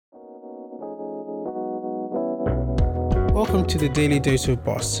Welcome to the Daily Dose of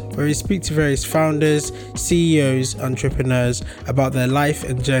Boss, where we speak to various founders, CEOs, entrepreneurs about their life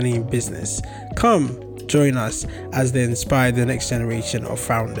and journey in business. Come, join us as they inspire the next generation of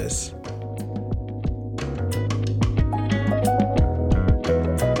founders.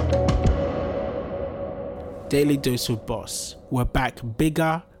 Daily Dose of Boss. We're back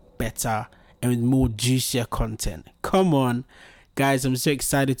bigger, better, and with more juicier content. Come on. Guys, I'm so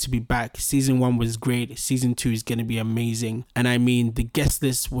excited to be back. Season 1 was great. Season 2 is going to be amazing. And I mean, the guest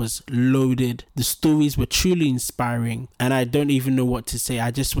list was loaded. The stories were truly inspiring. And I don't even know what to say.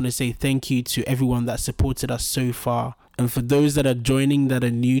 I just want to say thank you to everyone that supported us so far. And for those that are joining that are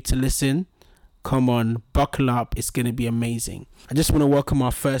new to listen, come on, buckle up. It's going to be amazing. I just want to welcome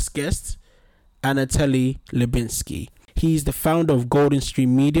our first guest, Anatoliy Labinskiy. He's the founder of Golden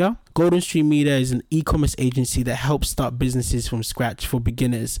Stream Media. Golden Stream Media is an e-commerce agency that helps start businesses from scratch for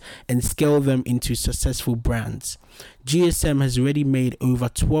beginners and scale them into successful brands. GSM has already made over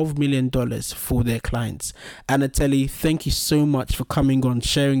 $12 million for their clients. Anatoliy, thank you so much for coming on,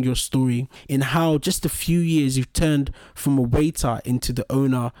 sharing your story in how just a few years you've turned from a waiter into the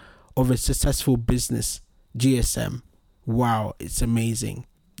owner of a successful business, GSM. Wow, it's amazing.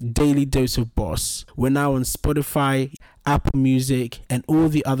 Daily Dose of Boss. We're now on Spotify, Apple Music, and all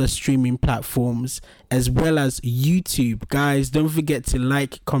the other streaming platforms, as well as YouTube. Guys, don't forget to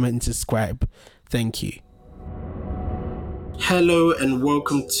like, comment, and subscribe. Thank you. Hello and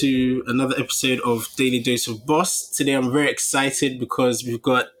welcome to another episode of Daily Dose of Boss. Today I'm very excited because we've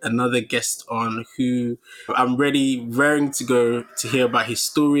got another guest on who I'm ready, raring to go to hear about his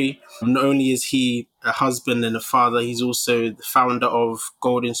story. Not only is he a husband and a father, he's also the founder of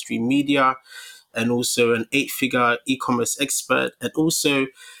Golden Stream Media and also an 8-figure e-commerce expert and also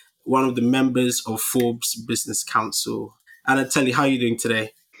one of the members of Forbes Business Council. Anatoliy, how are you doing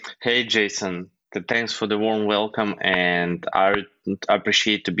today? Hey, Jason. Thanks for the warm welcome, and I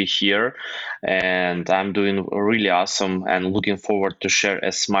appreciate to be here. And I'm doing really awesome and looking forward to share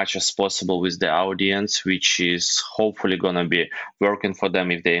as much as possible with the audience, which is hopefully going to be working for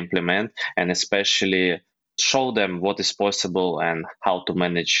them if they implement, and especially show them what is possible and how to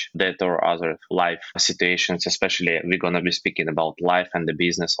manage that or other life situations. Especially we're going to be speaking about life and the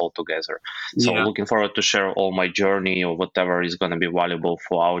business all together. So looking forward to share all my journey or whatever is going to be valuable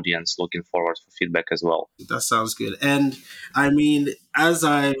for audience. Looking forward for feedback as well. That sounds good. And I mean, as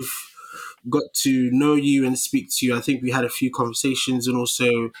I've got to know you and speak to you, I think we had a few conversations and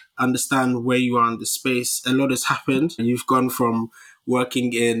also understand where you are in the space. A lot has happened. You've gone from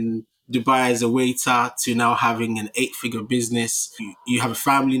working in Dubai as a waiter to now having an 8-figure business. You have a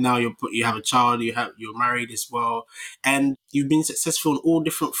family now. You have a child. You're married as well, and you've been successful on all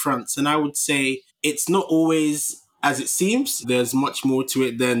different fronts. And I would say it's not always as it seems. There's much more to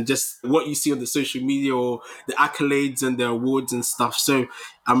it than just what you see on the social media or the accolades and the awards and stuff. So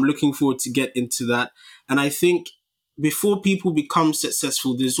I'm looking forward to get into that. And I think before people become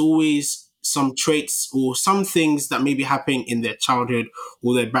successful, there's always some traits or some things that may be happening in their childhood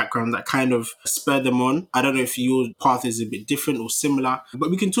or their background that kind of spur them on. I don't know if your path is a bit different or similar, but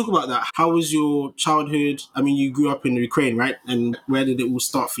we can talk about that. How was your childhood? I mean, you grew up in Ukraine, right? And where did it all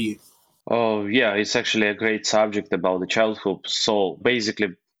start for you? Oh, yeah, it's actually a great subject about the childhood. So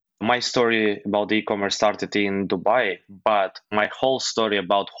basically, my story about the e-commerce started in Dubai, but my whole story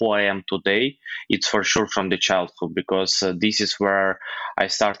about who I am today, it's for sure from the childhood, because this is where I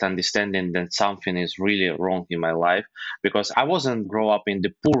start understanding that something is really wrong in my life, because I wasn't grow up in the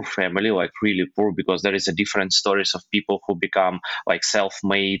poor family, like really poor, because there is a different stories of people who become like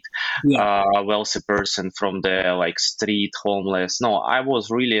self-made, wealthy person from the like street, homeless. No, I was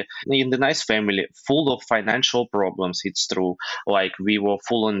really in the nice family, full of financial problems. It's true. Like we were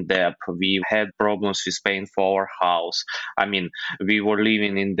full in debt. We had problems with paying for our house. I mean, we were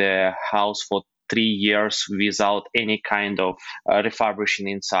living in the house for 3 years without any kind of refurbishing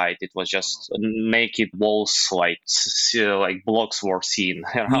inside. It was just naked walls, like blocks were seen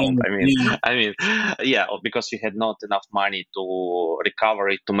around. Because we had not enough money to recover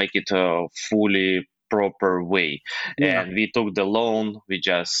it, to make it fully proper way. And we took the loan, we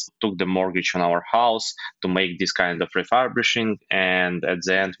just took the mortgage on our house to make this kind of refurbishing. And at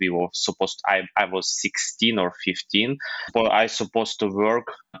the end, we were supposed to, I was 16 or 15, but I supposed to work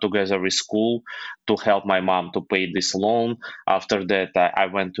together with school to help my mom to pay this loan. After that, I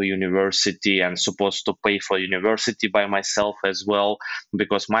went to university and supposed to pay for university by myself as well,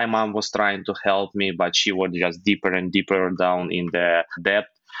 because my mom was trying to help me, but she was just deeper and deeper down in the debt.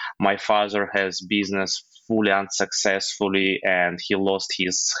 My father has business fully unsuccessfully, and he lost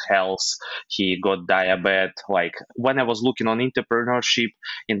his health. He got diabetes. Like when I was looking on entrepreneurship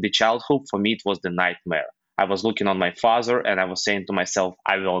in the childhood, for me it was the nightmare. I was looking on my father and I was saying to myself,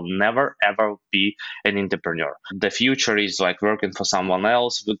 I will never ever be an entrepreneur. The future is like working for someone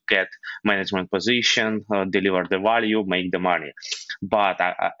else, get management position, deliver the value, make the money. But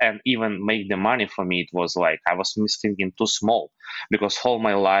and even make the money for me, it was like I was thinking too small, because all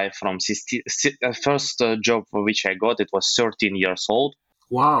my life from 16, first job for which I got, it was 13 years old.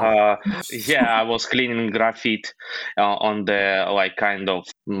 Wow. uh, yeah, I was cleaning graffiti on the like kind of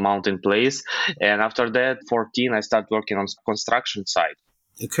mountain place, and after that, 14, I started working on construction site.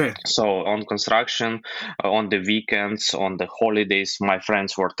 Okay. So on construction, on the weekends, on the holidays, my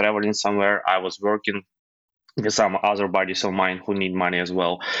friends were traveling somewhere. I was working with some other buddies of mine who need money as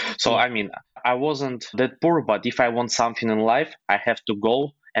well. So Yeah. I mean, I wasn't that poor, but if I want something in life, I have to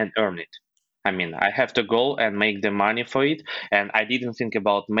go and earn it. I mean, I have to go and make the money for it. And I didn't think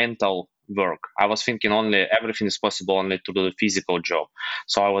about mental work. I was thinking only everything is possible only to do the physical job.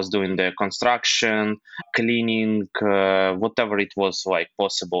 So I was doing the construction, cleaning, whatever it was like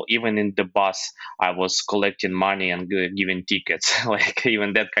possible. Even in the bus, I was collecting money and giving tickets, like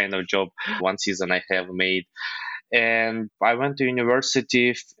even that kind of job. One season I have made, and I went to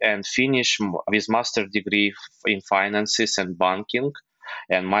university and finished with master degree in finances and banking.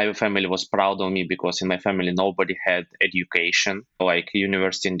 And my family was proud of me, because in my family nobody had education, like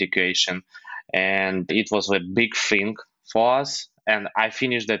university education, and it was a big thing for us. And I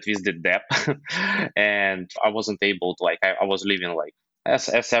finished that with the debt, and I wasn't able to, like, I was living like as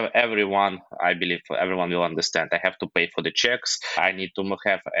everyone, I believe everyone will understand, I have to pay for the checks, I need to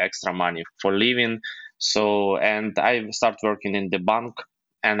have extra money for living. So, and I start working in the bank,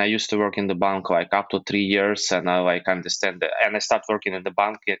 and I used to work in the bank like up to 3 years, and I like understand that. And I start working in the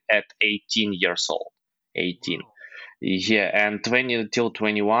bank at 18 years old. 18. Yeah, and 20 till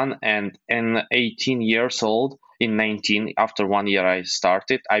 21, and in 18 years old, in 19, after 1 year I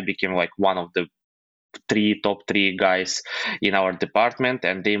started, I became like one of the top three guys in our department,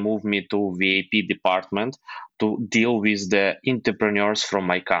 and they moved me to VAP department to deal with the entrepreneurs from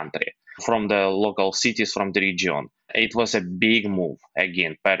my country, from the local cities, from the region. It was a big move.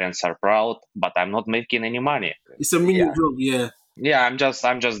 Again, parents are proud, but I'm not making any money. It's a mini Yeah, job. Yeah. yeah, I'm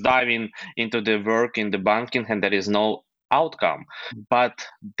just diving into the work in the banking, and there is no outcome. But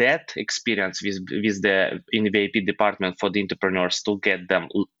that experience with the in the VIP department for the entrepreneurs to get them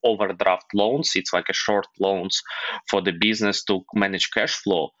overdraft loans, it's like a short loans for the business to manage cash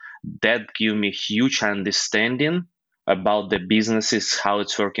flow. That give me huge understanding about the businesses, how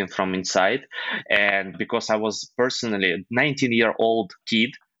it's working from inside. And because I was personally a 19-year-old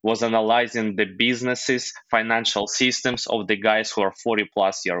kid, was analyzing the businesses, financial systems of the guys who are 40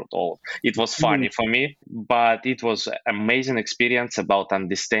 plus years old. It was Mm. funny for me, but it was amazing experience about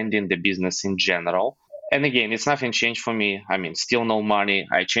understanding the business in general. And again, it's nothing changed for me. I mean, still no money.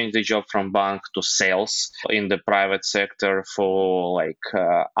 I changed the job from bank to sales in the private sector for like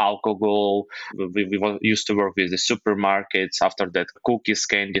alcohol. We used to work with the supermarkets. After that, cookies,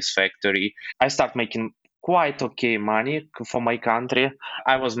 candies factory. I start making quite okay money for my country.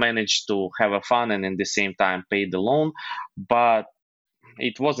 I was managed to have a fun and in the same time pay the loan, but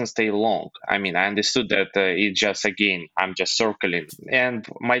it wasn't stay long. I mean, I understood that it just, again, I'm just circling. And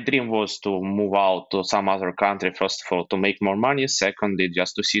my dream was to move out to some other country, first of all, to make more money. Secondly,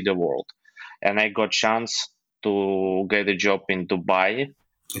 just to see the world. And I got chance to get a job in Dubai.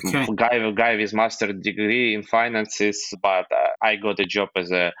 Okay. Guy with master degree in finances, but I got a job as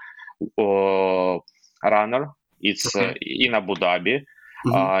a runner. It's Okay. in Abu Dhabi,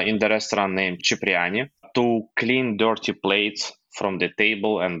 Hmm. in the restaurant named Cipriani, to clean dirty plates from the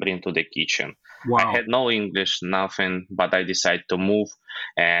table and bring to the kitchen. I Wow. had no English, nothing, but I decided to move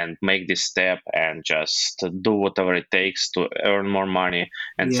and make this step and just do whatever it takes to earn more money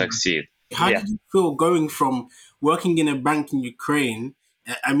and Yeah. succeed. How Yeah. did you feel going from working in a bank in Ukraine?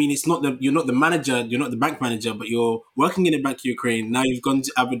 I mean, it's not the you're not the manager, you're not the bank manager, but you're working in a bank in Ukraine. Now you've gone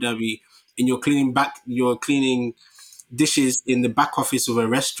to Abu Dhabi and you're cleaning dishes in the back office of a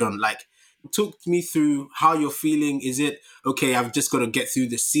restaurant. Like, talk me through how you're feeling. Is it okay? I've just got to get through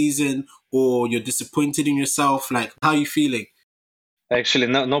the season, or you're disappointed in yourself? Like, how are you feeling? Actually,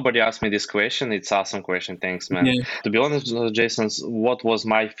 no, nobody asked me this question. It's awesome question. Thanks, man. Yeah. To be honest, Jason, what was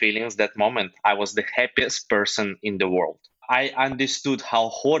my feelings that moment? I was the happiest person in the world. I understood how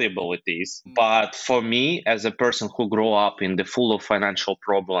horrible it is, but for me, as a person who grew up in the full of financial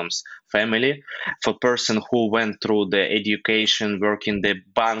problems family, for person who went through the education, work in the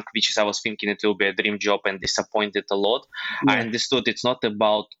bank, which is I was thinking it will be a dream job and disappointed a lot. I Yeah. understood it's not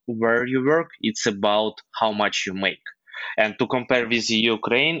about where you work; it's about how much you make. And to compare with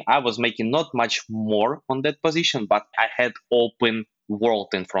Ukraine, I was making not much more on that position, but I had open world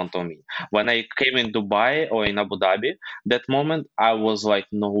in front of me. When I came in Dubai or in Abu Dhabi, that moment I was like,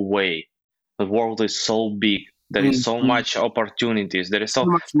 no way. The world is so big. There is so Mm. much opportunities. There is So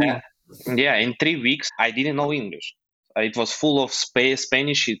so much uh, more. yeah. In 3 weeks, I didn't know English. It was full of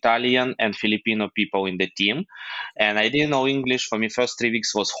Spanish, Italian, and Filipino people in the team, and I didn't know English. For me, first 3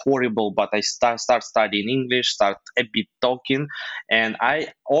 weeks was horrible, but I start studying English, start a bit talking, and I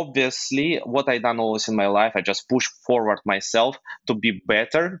obviously what I done always in my life, I just push forward myself to be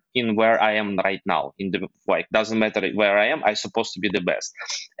better in where I am right now. In the like, doesn't matter where I am, I supposed to be the best,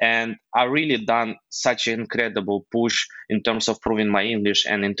 and I really done such an incredible push in terms of proving my English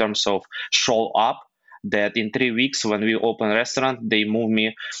and in terms of show up that in 3 weeks when we open restaurant they moved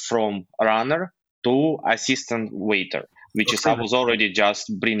me from runner to assistant waiter, which is I Okay. was already just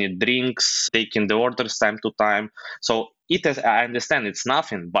bringing drinks, taking the orders time to time. So it is, I understand it's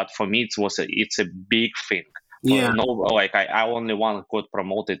nothing, but for me it's a big thing. For Yeah. no, like I only one got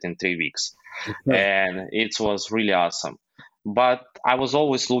promoted in 3 weeks, Okay. and it was really awesome. But I was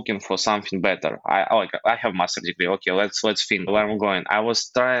always looking for something better. I have master degree. Okay, let's think where I'm going. I was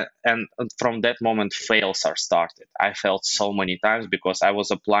trying, and from that moment, fails are started. I failed so many times because I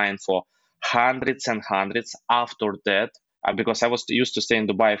was applying for hundreds and hundreds. After that, because I was used to stay in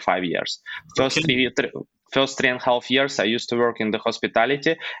Dubai 5 years. Okay. First 3.5 years, I used to work in the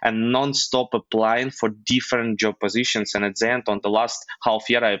hospitality and non-stop applying for different job positions. And at the end, on the last half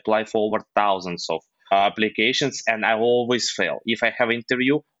year, I applied for over thousands of applications, and I always fail. If I have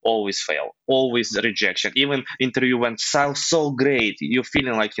interview, always fail, always rejection. Even interview went so great, you're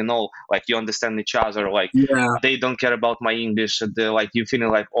feeling like like you understand each other, like Yeah. they don't care about my English. They're like you feeling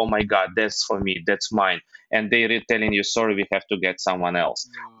like, oh my god, that's for me, that's mine, and they're telling you, sorry, we have to get someone else.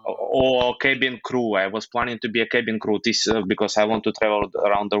 Or cabin crew. I was planning to be a cabin crew this because I want to travel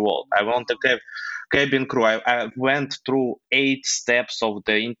around the world. I want a cabin crew. I went through 8 steps of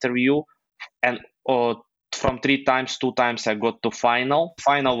the interview, and uh, from 3 times, 2 times I got to final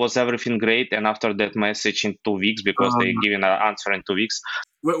was everything great, and after that message in 2 weeks because they Um, giving an answer in 2 weeks.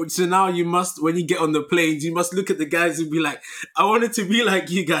 so now you must, when you get on the planes, you must look at the guys and be like, I wanted to be like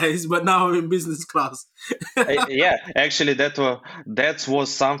you guys, but now I'm in business class. Yeah, actually, that was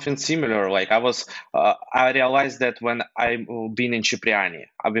something similar. Like I realized that when I been in Cipriani,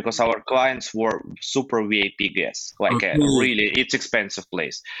 because our clients were super VIP guests, like Okay. really, it's expensive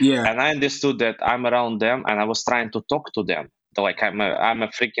place, Yeah. and I understood that I'm around them, and I was trying to talk to them. Like I'm a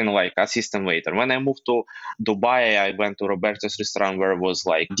freaking like assistant waiter. When I moved to Dubai, I went to Roberto's restaurant where it was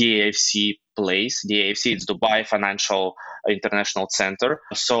like DAFC place. DAFC, it's Dubai Financial International Center.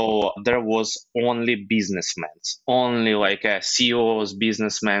 So there was only businessmen, only like CEOs,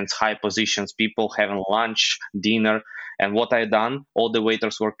 businessmen, high positions, people having lunch, dinner. And what I done, all the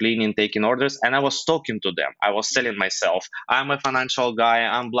waiters were cleaning, taking orders, and I was talking to them. I was selling myself. I'm a financial guy.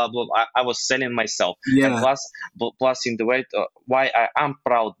 I'm blah blah. I was selling myself, and Yeah. plus in the way why I'm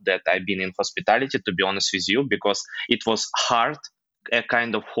proud that I've been in hospitality. To be honest with you, because it was hard, a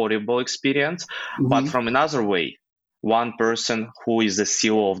kind of horrible experience, but Hmm. from another way, one person who is the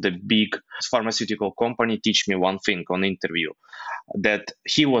CEO of the big pharmaceutical company teach me one thing on interview, that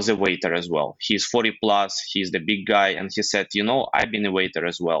he was a waiter as well. He's 40 plus, he's the big guy, and he said, I've been a waiter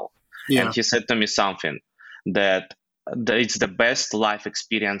as well. And Yeah. he said to me something that it's the best life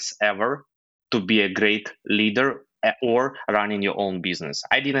experience ever to be a great leader or running your own business.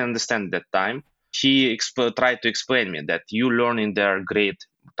 I didn't understand that time. He tried to explain me that you learn in there great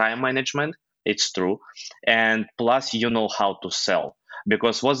time management. It's true. And plus, you know how to sell.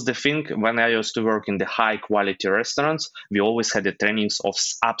 Because what's the thing, when I used to work in the high quality restaurants, we always had the trainings of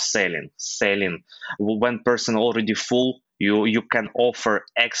upselling, selling. When person already full, you can offer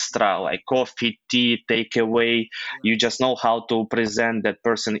extra like coffee, tea, takeaway. You just know how to present that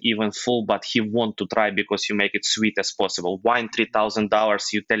person even full, but he want to try because you make it sweet as possible. Wine $3,000.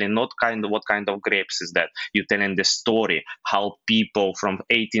 You telling not kind of what kind of grapes is that. You telling the story how people from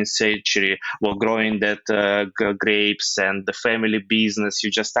 18th century were growing that grapes and the family business. You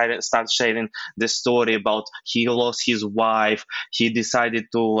just start sharing the story about he lost his wife, he decided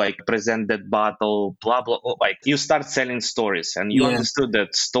to like present that bottle, blah blah. Like you start selling stories, and you Yeah. understood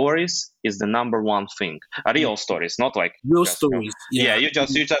that stories is the number one thing. Real stories, not like Real just stories. yeah. Yeah.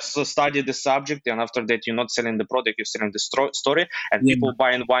 You just study the subject, and after that, you're not selling the product, you're selling the story. And Yeah. people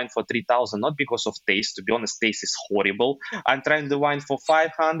buying wine for 3,000 not because of taste. To be honest, taste is horrible. I'm trying the wine for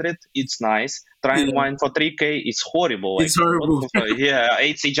 500. It's nice. Trying Yeah. wine for 3K. It's horrible. Like It's horrible. yeah,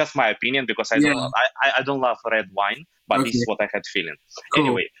 it's just my opinion because I Yeah. don't I don't love red wine, but this Okay. is what I had feeling. Cool.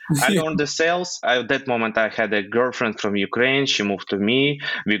 Anyway, I learned the sales. At that moment, I had a girlfriend from Ukraine. She moved to me.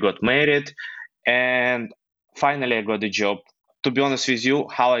 We got married, and finally I got a job To be honest with you,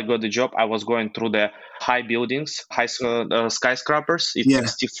 how I got the job, I was going through the high buildings, skyscrapers. It's Yeah.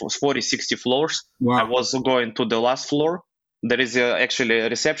 60, 40, 60 floors. I Wow. was going to the last floor. There is actually a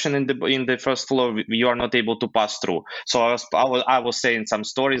reception in the first floor. You are not able to pass through. So I was saying some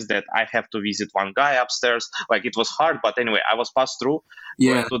stories that I have to visit one guy upstairs. Like it was hard, but anyway, I was passed through,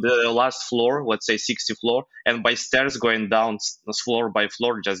 Yeah. going to the last floor, let's say 60 floor, and by stairs going down floor by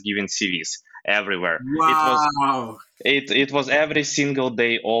floor, just giving CVs everywhere. Wow. It was every single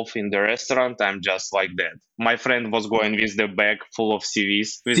day off in the restaurant. I'm just like that. My friend was going with the bag full of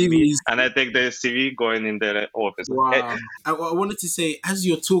CVs with me, TVs. and I take the CV going in the office. Wow. I wanted to say, as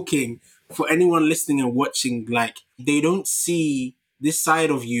you're talking, for anyone listening and watching, like, they don't see this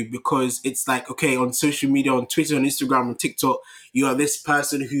side of you because it's like, okay, on social media, on Twitter, on Instagram, on TikTok, you are this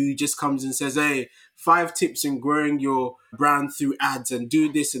person who just comes and says, hey, 5 tips in growing your brand through ads and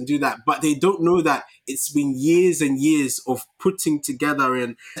do this and do that. But they don't know that it's been years and years of putting together.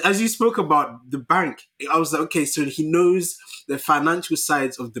 And as you spoke about the bank, I was like, okay, so he knows the financial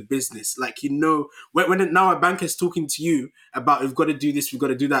sides of the business. Like, when now a banker is talking to you about we've got to do this, we've got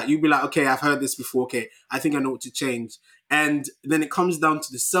to do that, you'll be like, okay, I've heard this before. Okay, I think I know what to change. And then it comes down to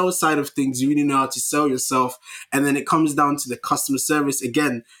the sales side of things. You really know how to sell yourself. And then it comes down to the customer service.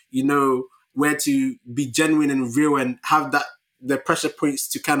 Again, you know where to be genuine and real and have that the pressure points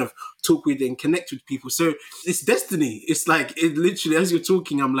to kind of talk with and connect with people. So it's destiny. It's like it literally, as you're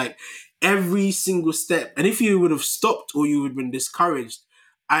talking, I'm like every single step. And if you would have stopped or you would have been discouraged,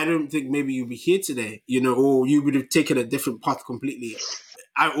 I don't think maybe you'd be here today, or you would have taken a different path completely.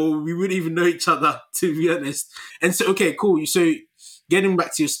 Or we wouldn't even know each other, to be honest. And so, okay, cool. So, getting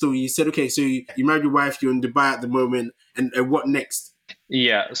back to your story, you said, okay, so you married your wife, you're in Dubai at the moment, and what next?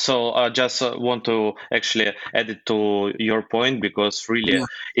 Yeah, so I just want to actually add it to your point because really Yeah,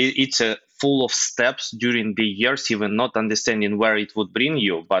 it's full of steps during the years, even not understanding where it would bring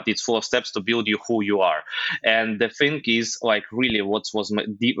you, but it's full of steps to build you who you are. And the thing is, like, really, what was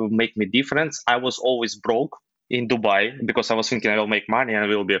make me difference? I was always broke in Dubai because I was thinking I will make money and I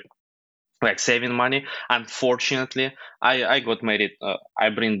will be like saving money. Unfortunately, I got married. I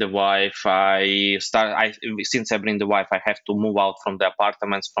bring the wife. I since I bring the wife, I have to move out from the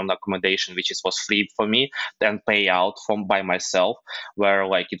apartments, from the accommodation, which is was free for me, then pay out from by myself, where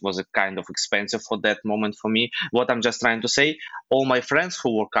like it was a kind of expensive for that moment for me. What I'm just trying to say, all my friends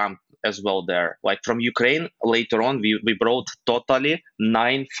who were come as well there, like from Ukraine. Later on, we brought totally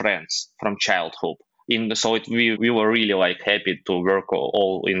 9 friends from childhood so we were really like happy to work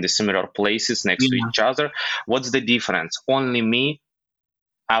all in the similar places next to yeah, each other. What's the difference? Only me,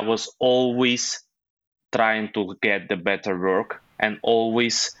 I was always trying to get the better work and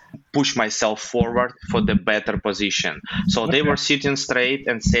always push myself forward for the better position. So they were sitting straight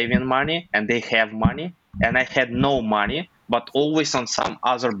and saving money, and they have money, and I had no money, but always on some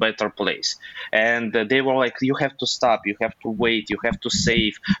other better place. And they were like, "You have to stop. You have to wait. You have to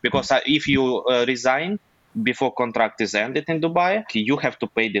save because if you resign." Before contract is ended in Dubai, you have to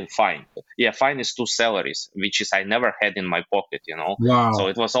pay the fine. Yeah, fine is 2 salaries, which is I never had in my pocket. So wow,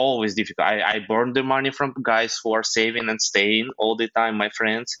 it was always difficult. I burned the money from guys who are saving and staying all the time, my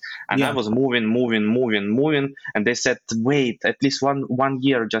friends, and I yeah, was moving. And they said, "Wait, at least one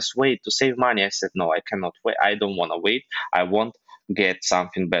year, just wait to save money." I said, "No, I cannot wait. I don't want to wait. I want get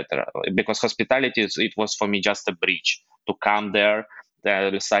something better because hospitality it was for me just a bridge to come there."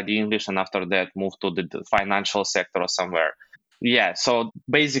 Study English and after that move to the financial sector or somewhere. Yeah, so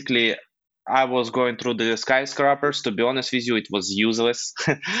basically I was going through the skyscrapers. To be honest with you, it was useless,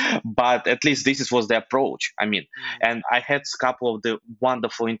 but at least was the approach. I mean, and I had a couple of the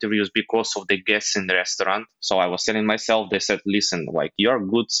wonderful interviews because of the guests in the restaurant. So I was telling myself, they said, "Listen, like you're a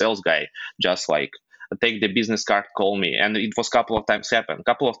good sales guy, just like take the business card, call me." And it was a couple of times happened. A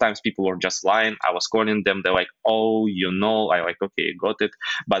couple of times people were just lying. I was calling them. They're like, "Oh, I like, okay, got it."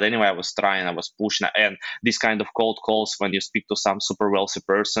 But anyway, I was trying, I was pushing, and this kind of cold calls when you speak to some super wealthy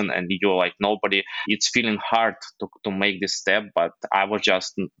person and you're like nobody, it's feeling hard to make this step. But I was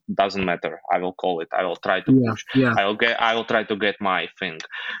just doesn't matter. I will call it. I will try to yeah, push. yeah, I will try to get my thing.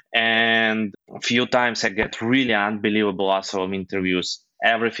 And a few times I get really unbelievable awesome interviews.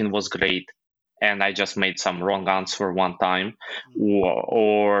 Everything was great and I just made some wrong answer one time,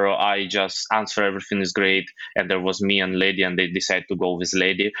 or I just answer everything is great, and there was me and lady, and they decided to go with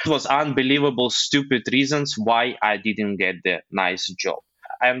lady. It was unbelievable, stupid reasons why I didn't get the nice job.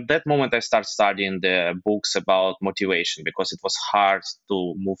 And that moment I started studying the books about motivation because it was hard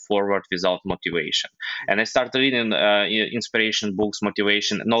to move forward without motivation. And I started reading inspiration books,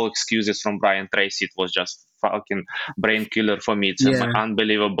 motivation. No Excuses from Brian Tracy. It was just fucking brain killer for me. It's an Yeah.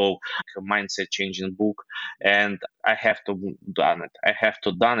 unbelievable mindset changing book, and I have to done it. I have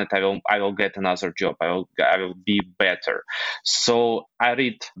to done it. I will get another job. I will be better. So I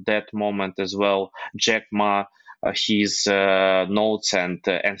read that moment as well. Jack Ma, his notes and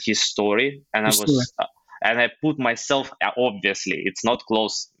his story, and For I sure. was. And I put myself, obviously, it's not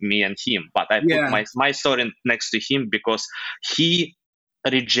close me and him, but I put Yeah. my story next to him because he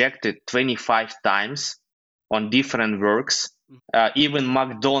rejected 25 times on different works. Even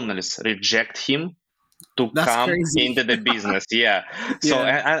McDonald's reject him to That's come crazy. into the business. Yeah. So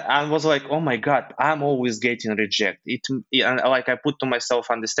Yeah. I was like, oh my god, I'm always getting reject it. And like I put to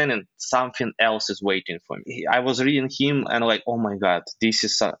myself understanding something else is waiting for me. I was reading him and like, oh my god, this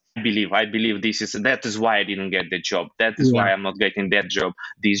is I believe that is why I didn't get the job, that is Yeah. why I'm not getting that job,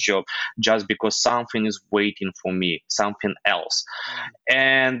 this job, just because something is waiting for me, something else.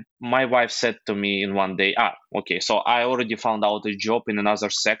 And my wife said to me in one day, okay, so I already found out a job in another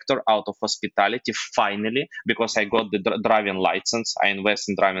sector out of hospitality, finally, because I got the driving license. I invest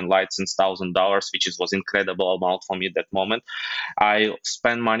in driving license $1,000, which was incredible amount for me at that moment. I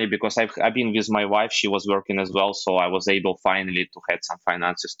spend money because I've been with my wife. She was working as well. So I was able finally to have some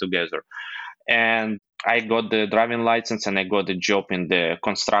finances together. And I got the driving license and I got a job in the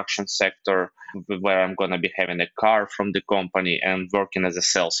construction sector where I'm gonna be having a car from the company and working as a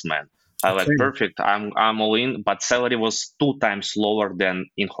salesman. I like Okay. perfect. I'm all in, but salary was 2 times lower than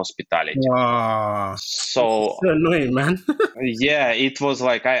in hospitality. Wow. This is So so annoying, man. yeah, it was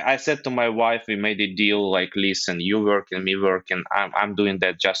like I said to my wife, we made a deal like, listen, you working, me working. I'm doing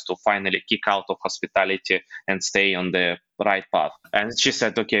that just to finally kick out of hospitality and stay on the right path. And she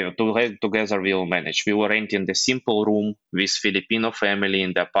said, okay, together we will manage. We were renting the simple room with Filipino family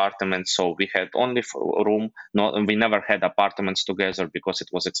in the apartment, so we had only room. No, we never had apartments together because it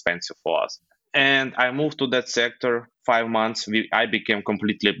was expensive for us. And I moved to that sector. 5 months, I became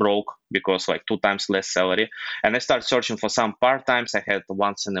completely broke because like 2 times less salary, and I started searching for some part times. I had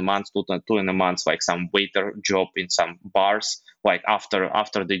once in a month, two in a month, like some waiter job in some bars, like after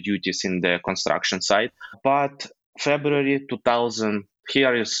the duties in the construction site. But February 2000,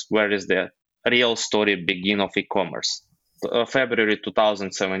 here is where is the real story begin of e-commerce. February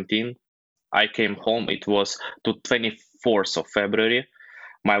 2017, I came home. It was to 24th of February.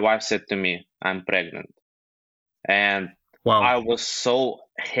 My wife said to me, "I'm pregnant," and Wow. I was so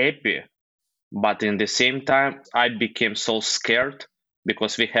happy, but in the same time, I became so scared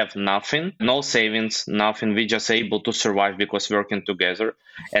because we have nothing, no savings, nothing. We just able to survive because working together.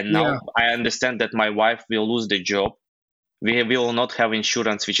 And Yeah. now I understand that my wife will lose the job. We will not have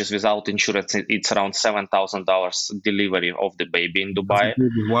insurance, which is without insurance. It's around $7,000 delivery of the baby in That's Dubai.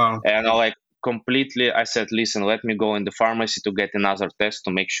 really wow. And I like completely, I said, listen, let me go in the pharmacy to get another test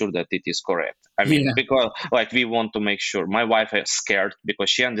to make sure that it is correct. I mean, Yeah. because like we want to make sure. My wife is scared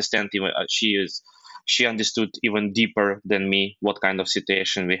because she understands even she understood even deeper than me what kind of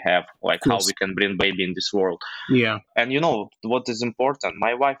situation we have, Of like how course. we can bring baby in this world. Yeah. And you know what is important?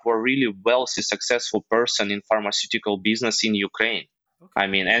 My wife were really wealthy, successful person in pharmaceutical business in Ukraine. I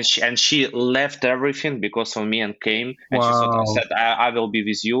Okay. mean, and she left everything because of me and came, and she Wow. said, I will be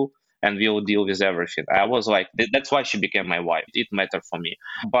with you and we'll deal with everything. I was like, that's why she became my wife. It mattered for me.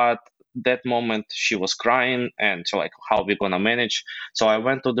 But that moment she was crying and so like, how we gonna manage? So I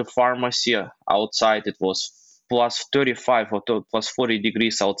went to the pharmacy outside. It was plus 35 or plus 40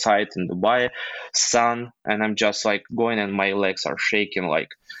 degrees outside in Dubai, sun, and I'm just like going and my legs are shaking, like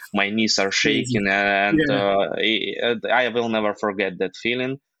my knees are Crazy. shaking, and Yeah. I will never forget that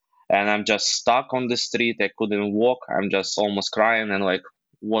feeling. And I'm just stuck on the street. I couldn't walk. I'm just almost crying and like,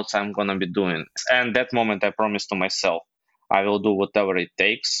 what I'm gonna be doing. And that moment, I promised to myself, I will do whatever it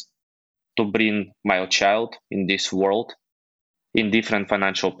takes to bring my child in this world in different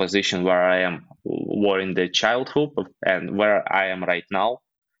financial position where I am, were in the childhood and where I am right now,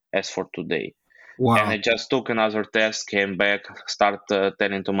 as for today. And Wow. I just took another test, came back, started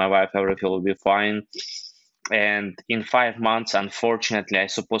telling to my wife everything will be fine. And in 5 months, unfortunately, I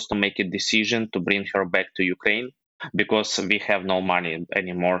supposed to make a decision to bring her back to Ukraine because we have no money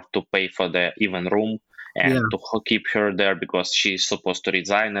anymore to pay for the even room Yeah. and to keep her there because she's supposed to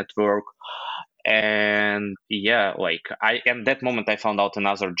resign at work. And yeah, like I, and that moment I found out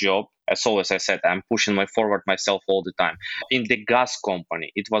another job. As always, I said I'm pushing my forward myself all the time in the gas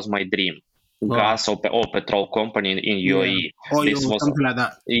company. It was my dream. Wow. gas or petrol company in Yeah. UAE. This Oil or was something like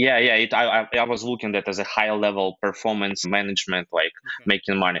that. yeah, yeah. I was looking at as a high level performance management, like Okay.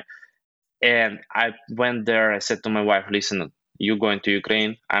 making money. And I went there. I said to my wife, "Listen, you going to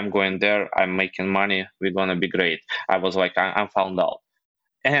Ukraine? I'm going there. I'm making money. We're gonna be great." I was like, I'm found out.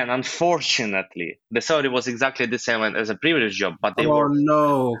 And unfortunately, the salary was exactly the same as a previous job, but they Oh were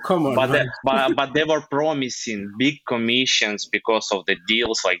no, come on, but man. but they were promising big commissions because of the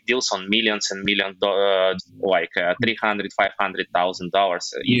deals, like deals on millions and million, like 300,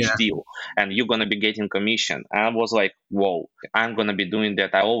 $500,000 each Yeah, deal, and you're gonna be getting commission. And I was like, whoa, I'm gonna be doing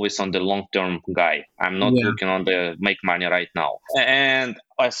that. I always on the long term guy. I'm not yeah, looking on the make money right now. And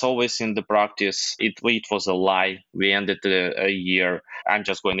as always in the practice, it was a lie. We ended a year. I'm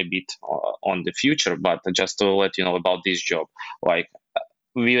just going a bit on the future, but just to let you know about this job, like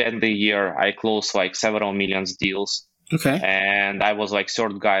we end the year, I closed like several millions deals, okay. and I was like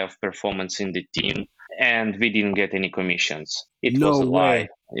third guy of performance in the team, and we didn't get any commissions. It was No a lie. way.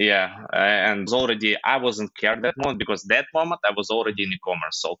 Yeah, and already I wasn't cared that moment because that moment I was already in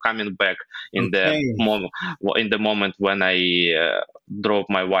e-commerce. So coming back Okay. in the moment when I drove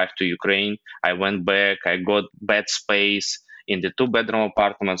my wife to Ukraine, I went back. I got bed space in the two-bedroom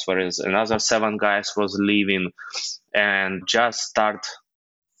apartments, whereas another seven guys was living, and just start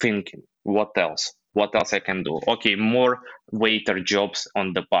thinking what else I can do. Okay, more waiter jobs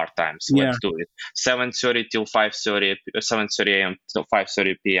on the part times, Yeah. let's do it. 7:30 till 5:30, 7:30 a.m to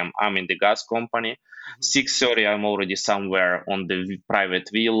 5:30 p.m. I'm in the gas company. 6:30 I'm already somewhere on the private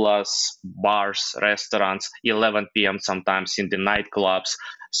villas, bars, restaurants. 11 p.m. sometimes in the nightclubs,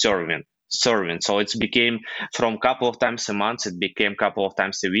 serving. So it's became from couple of times a month, it became couple of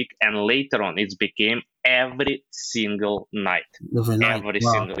times a week, and later on it became every single night, Overnight. every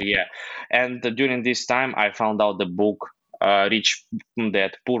Wow. single year. And during this time I found out the book, Rich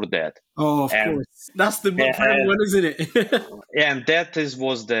Dad Poor Dad. Oh, of and course. That's the book for and, everyone, isn't it? and that is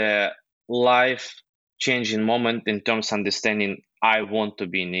was the life changing moment in terms of understanding I want to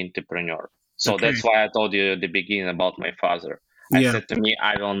be an entrepreneur. So Okay. that's why I told you at the beginning about my father. I Yeah. said to me,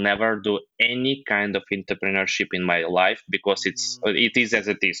 I will never do any kind of entrepreneurship in my life because it is as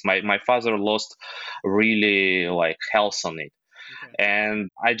it is. My father lost really like health on it, Okay. and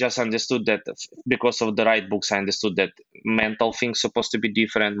I just understood that because of the right books I understood that mental things supposed to be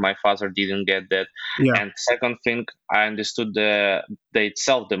different. My father didn't get that. Yeah. And second thing, I understood the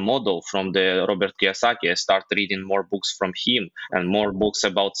itself, the model from the Robert Kiyosaki. I started reading more books from him and more books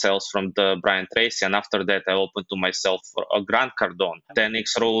about sales from the Brian Tracy, and after that I opened to myself a Grant Cardone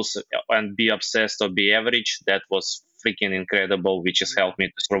 10x rules and be obsessed or be average. That was freaking incredible, which has helped me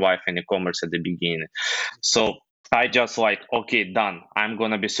to survive in e-commerce at the beginning. So I just like, okay, done. I'm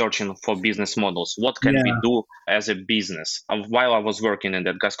gonna be searching for business models. What can we Yeah. do as a business? While I was working in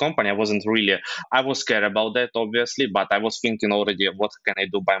that gas company, I wasn't really, I was scared about that, obviously, but I was thinking already, what can I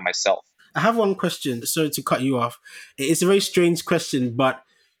do by myself? I have one question. Sorry to cut you off. It's a very strange question, but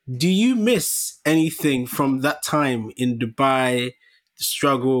do you miss anything from that time in Dubai, the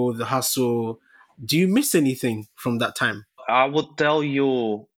struggle, the hustle? Do you miss anything from that time? I would tell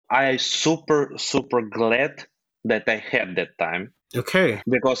you, I super, super glad that I had that time. Okay.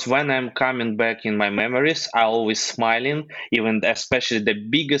 Because when I'm coming back in my memories, I always smiling, even especially the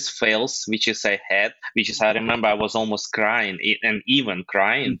biggest fails, which is I had, which is I remember I was almost crying and even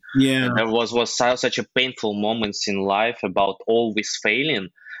crying. Yeah. There was such a painful moments in life about always failing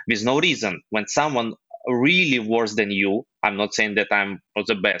with no reason. When someone really worse than you, I'm not saying that I'm was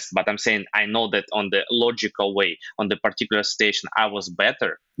the best, but I'm saying I know that on the logical way, on the particular station, I was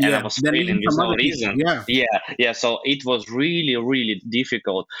better and I Yeah. was Then failing even with from no other people. reason. Yeah. Yeah, so it was really, really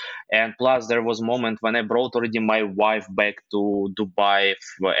difficult. And plus there was moment when I brought already my wife back to Dubai,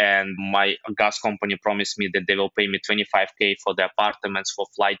 and my gas company promised me that they will pay me 25K for the apartments, for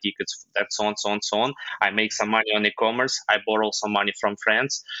flight tickets, and so on, so on, so on. I make some money on e-commerce, I borrow some money from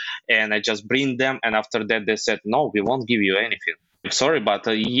friends, and I just bring them, and after that they said, no, we won't give you anything. I'm sorry, but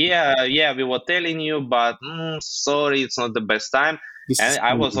yeah, we were telling you, but sorry, it's not the best time. This And is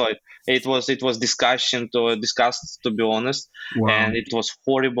I was crazy. like, it was discussed, to be honest, Wow. and it was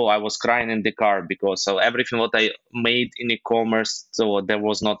horrible. I was crying in the car because everything what I made in e-commerce, so there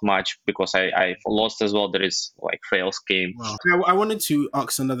was not much because I lost as well. There is like fails came. Wow. I wanted to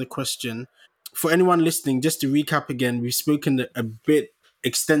ask another question. For anyone listening, just to recap again, we've spoken a bit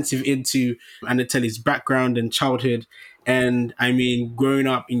extensive into Anatoly's background and childhood. And I mean, growing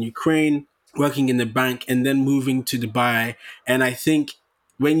up in Ukraine, working in the bank, and then moving to Dubai. And I think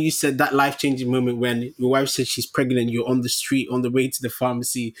when you said that life changing moment when your wife said she's pregnant, you're on the street on the way to the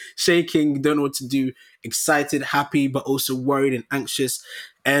pharmacy, shaking, don't know what to do. excited, happy, but also worried and anxious.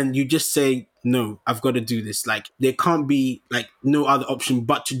 And you just say, no, I've got to do this. Like, there can't be like no other option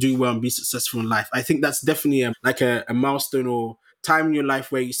but to do well and be successful in life. I think that's definitely a milestone or time in your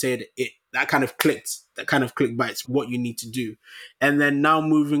life where you said it, that kind of clicked, but it's what you need to do. And then now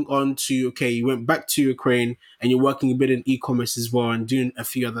moving on to, okay, you went back to Ukraine and you're working a bit in e-commerce as well and doing a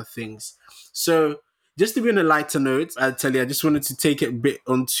few other things. So just to be on a lighter note, I tell you, I just wanted to take it a bit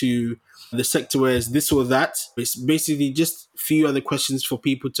onto the sector where it's this or that. It's basically just a few other questions for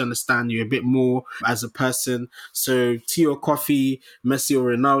people to understand you a bit more as a person. So tea or coffee, Messi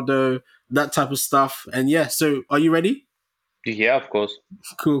or Ronaldo, that type of stuff. And yeah, so are you ready? Yeah, of course.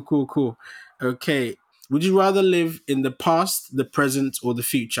 Cool, cool, cool. Okay. Would you rather live in the past, the present, or the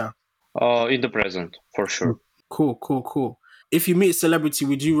future? In the present, for sure. Cool, cool, cool. If you meet a celebrity,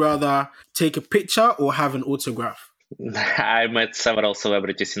 would you rather take a picture or have an autograph? I met several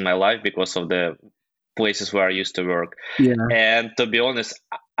celebrities in my life because of the places where I used to work. Yeah. And to be honest,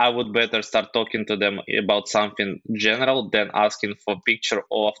 I would better start talking to them about something general than asking for picture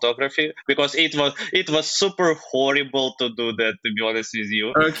or photography because it was super horrible to do that, to be honest with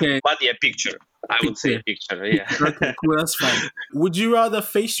you. Okay. But yeah, picture. I would say Picture. picture, yeah. Picture. Okay, cool. That's fine. Would you rather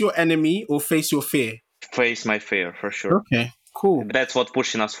face your enemy or face your fear? Face my fear for sure. Okay, cool. That's what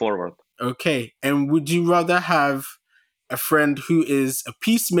pushing us forward. Okay. And would you rather have a friend who is a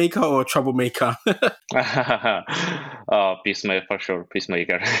peacemaker or a troublemaker? Peacemaker for sure,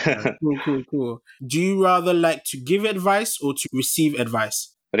 peacemaker. Cool, cool, cool. Do you rather like to give advice or to receive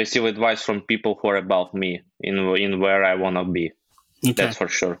advice? Receive advice from people who are above me in where I wanna be. Okay, That's for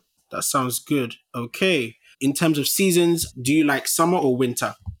sure. that sounds good. Okay. In terms of seasons, do you like summer or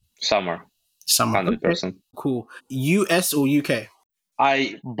winter? Summer, Summer. Okay. 100%. Cool. US or UK?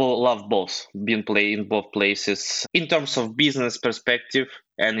 Love both. Been playing in both places. In terms of business perspective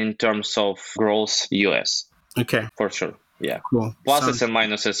and in terms of growth, US Okay. for sure. Yeah, Cool. pluses and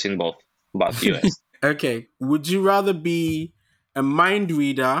minuses in both, but US. Okay. Would you rather be a mind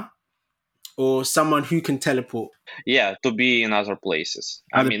reader or someone who can teleport? Yeah, to be in other places.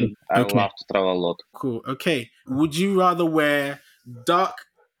 I Other mean, people. I Okay. love to travel a lot. Cool. Okay. Would you rather wear dark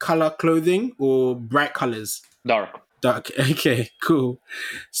color clothing or bright colors? Dark. Dark. Okay. Cool.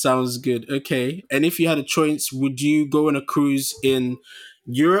 Sounds good. Okay. And if you had a choice, would you go on a cruise in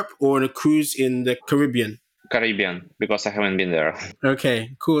Europe or on a cruise in the Caribbean? Caribbean, because I haven't been there.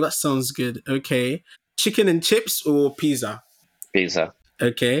 Okay. Cool. That sounds good. Okay. Chicken and chips or pizza? Pizza.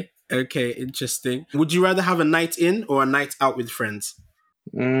 Okay. Okay. Interesting. Would you rather have a night in or a night out with friends?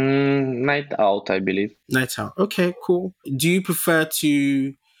 Night out, I believe. Night out. Okay. Cool. Do you prefer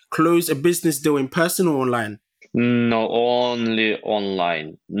to close a business deal in person or online? No, only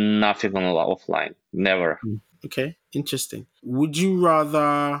online. Nothing offline. Never. Okay. Interesting. Would you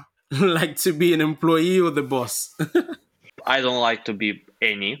rather like to be an employee or the boss? I don't like to be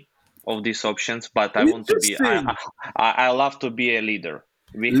any of these options, but I want to be. Interesting. I love to be a leader.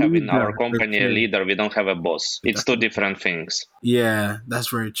 We have in Leader. our company a Okay. leader. We don't have a boss. It's two different things. Yeah, that's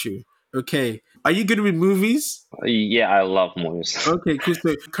very true. Okay. Are you good with movies? Yeah, I love movies. Okay, cool.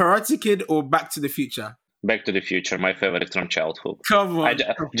 So Karate Kid or Back to the Future? Back to the Future, my favorite from childhood. Come I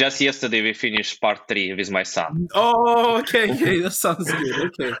on. just yesterday we finished part 3 with my son. Oh, okay, okay. That sounds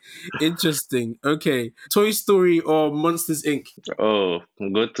good. Okay. Interesting. Okay. Toy Story or Monsters Inc? Oh,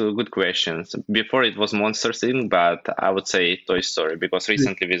 good questions. Before it was Monsters Inc., but I would say Toy Story because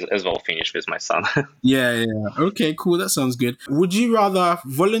recently we as well finished with my son. Yeah, yeah. Yeah. Okay, cool. That sounds good. Would you rather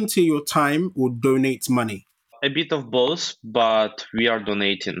volunteer your time or donate money? A bit of both, but we are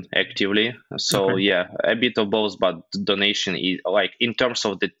donating actively. So Okay. yeah, a bit of both, but donation is like in terms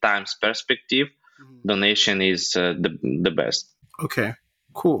of the times perspective, donation is the best. Okay.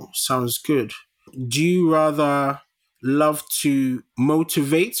 Cool. Sounds good. Do you rather love to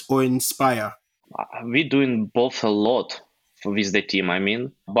motivate or inspire? We're doing both a lot with the team, I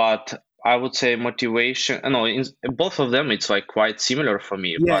mean, but I would say motivation. No, both of them it's like quite similar for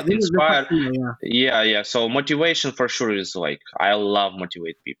me. Yeah, But they're quite inspire, similar, yeah. So motivation for sure is like I love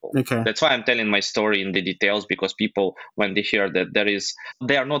motivate people. yeah. Okay. That's why I'm telling my story in the details because people when they hear that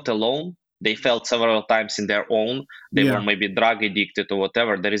they are not alone. They felt several times in their own. They were Yeah. maybe drug addicted or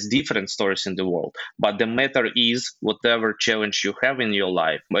whatever. There is different stories in the world. But the matter is whatever challenge you have in your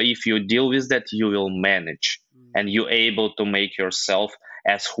life, but if you deal with that, you will manage and you're able to make yourself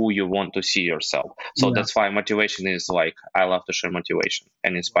as who you want to see yourself. So Yeah. that's why motivation is like I love to share motivation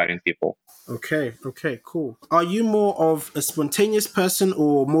and inspiring people. Okay. Okay. Cool. Are you more of a spontaneous person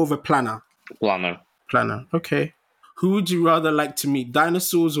or more of a planner? Planner. Planner. Okay. Who would you rather like to meet,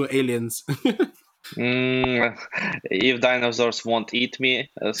 dinosaurs or aliens? Mm, if dinosaurs won't eat me,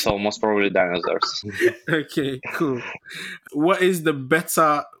 so most probably dinosaurs. Okay, cool. What is the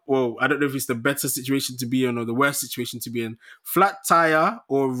better? Well, I don't know if it's the better situation to be in or the worst situation to be in. Flat tire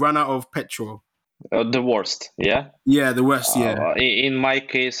or run out of petrol? The worst, yeah. Yeah, the worst. Yeah, In my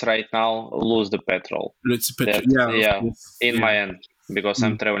case right now, lose the petrol. it's petrol. That, Yeah, of yeah, course. in Yeah. my end, because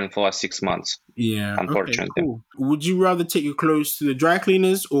I'm Mm. traveling for last 6 months, Yeah. Okay. unfortunately. Cool. Would you rather take your clothes to the dry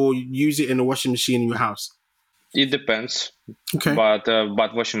cleaners or use it in a washing machine in your house? It depends, Okay.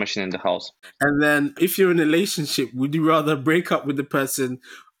 but washing machine in the house. And then, if you're in a relationship, would you rather break up with the person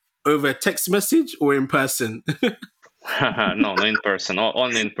over a text message or in person? No, no in person,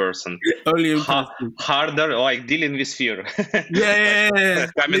 only in person. Only in person. Harder, like dealing with fear. Yeah, But yeah, yeah, yeah.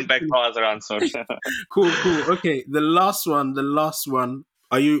 coming back Literally. to other answer. Cool, cool. Okay, the last one. The last one.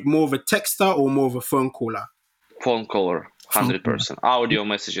 Are you more of a texter or more of a phone caller? Phone caller, Phone caller. 100%. Audio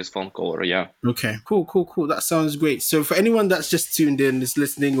messages, phone caller, yeah. Okay, cool, cool, cool. That sounds great. So, for anyone that's just tuned in, is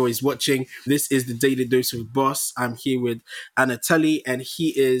listening, or is watching, this is the Daily Dose of Boss. I'm here with Anatoliy, and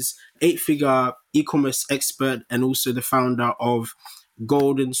he is eight-figure e-commerce expert and also the founder of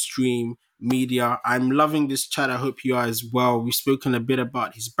Golden Stream Media. I'm loving this chat. I hope you are as well. We've spoken a bit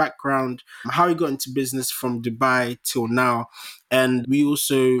about his background, how he got into business from Dubai till now. And we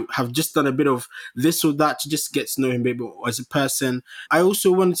also have just done a bit of this or that to just get to know him a bit more as a person. I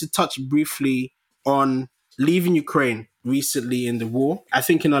also wanted to touch briefly on leaving Ukraine recently in the war. I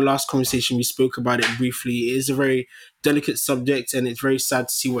think in our last conversation we spoke about it briefly. It is a very delicate subject and it's very sad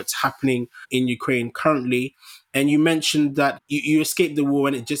to see what's happening in Ukraine currently. And you mentioned that you escaped the war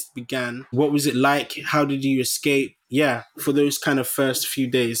when it just began. What was it like? How did you escape? Yeah, for those kind of first few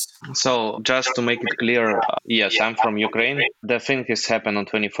days. So just to make it clear, yes, I'm from Ukraine. The thing has happened on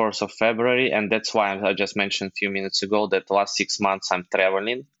 24th of February, and that's why I just mentioned a few minutes ago that the last 6 months I'm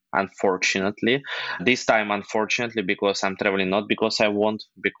traveling. Unfortunately, this time, unfortunately, because I'm traveling not because I want,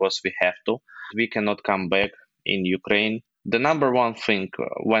 because we have to. We cannot come back in Ukraine. The number one thing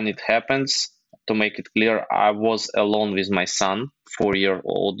when it happens, to make it clear, I was alone with my son,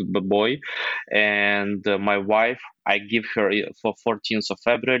 4-year-old boy, and my wife. I give her for 14th of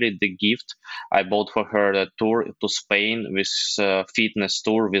February the gift. I bought for her a tour to Spain with fitness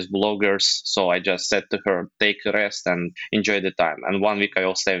tour with bloggers. So I just said to her, take a rest and enjoy the time. And 1 week I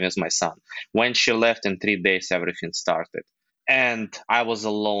will stay with my son. When she left in 3 days, everything started. And I was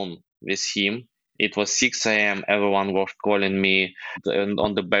alone with him. It was 6 a.m. Everyone was calling me. And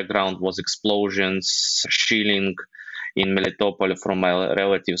on the background was explosions, shelling in Melitopol from my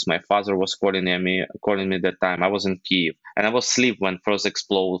relatives. My father was calling me that time. I was in Kiev, and I was asleep when first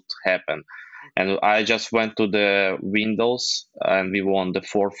explode happened. And I just went to the windows, and we were on the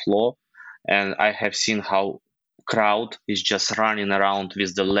fourth floor, and I have seen how crowd is just running around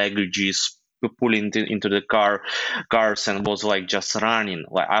with the luggages pulling into the cars and was like just running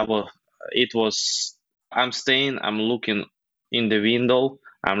like I was it was I'm staying, I'm looking in the window,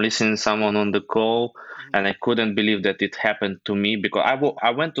 I'm listening to someone on the call, and I couldn't believe that it happened to me because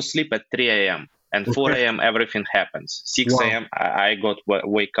I went to sleep at 3 a.m. and Okay. 4 a.m. everything happens. 6 Wow. a.m. I got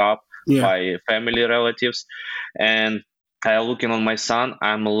wake up Yeah. by family relatives, and I looking on my son.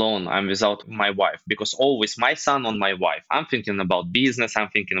 I'm alone. I'm without my wife because always my son on my wife. I'm thinking about business. I'm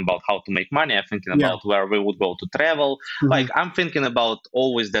thinking about how to make money. I'm thinking Yeah. about where we would go to travel. Hmm. Like I'm thinking about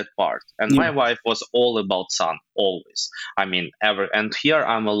always that part. And Yeah. my wife was all about son always. I mean, ever. And here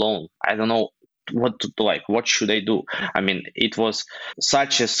I'm alone. I don't know what to do, like what should I do. I mean, it was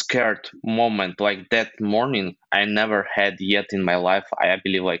such a scared moment. Like that morning I never had yet in my life. I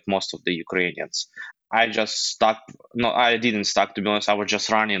believe like most of the Ukrainians. I just stuck. No, I didn't stuck, to be honest. I was just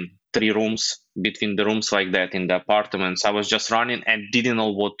running 3 rooms between the rooms like that in the apartments. I was just running and didn't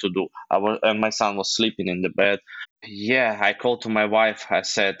know what to do. And my son was sleeping in the bed. Yeah, I called to my wife. I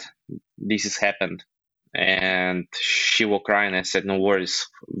said, this has happened. And she was crying. I said, no worries.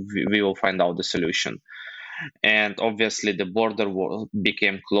 We will find out the solution. And obviously the border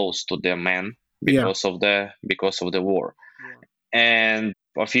became closed to the men Yeah. because of the war, and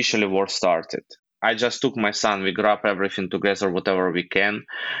officially war started. I just took my son, we grab everything together whatever we can,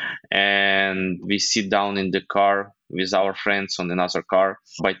 and we sit down in the car with our friends on another car.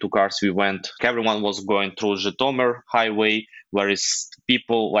 By 2 cars we went. Everyone was going through Zhytomyr highway, whereas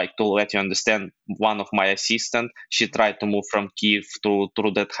people, like, to let you understand, one of my assistant, she tried to move from Kiev to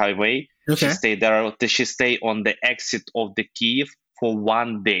through that highway. She Okay. stayed there. She stayed on the exit of the Kiev for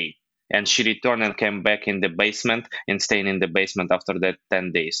one day, and she returned and came back in the basement and staying in the basement after that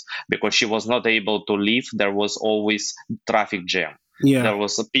 10 days because she was not able to leave. There was always traffic jam. Yeah. There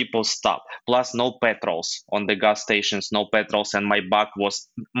was a people stop. Plus, no petrols on the gas stations, no petrols, and my bag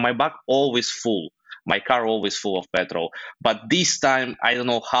always full. My car always full of petrol. But this time, I don't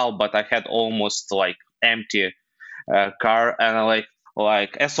know how, but I had almost like empty car, and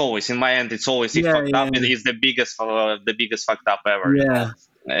like as always in my end, it's always if Yeah. fucked up, Yeah. it is the biggest fucked up ever. Yeah.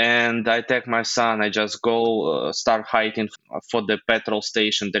 And I take my son. I just go start hiking for the petrol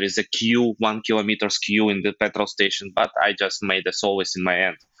station. There is a queue, 1 kilometers queue in the petrol station. But I just made as always in my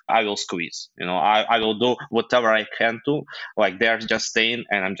end. I will squeeze. I will do whatever I can to. Like they're just staying,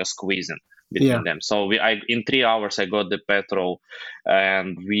 and I'm just squeezing Yeah. between them. So in 3 hours I got the petrol,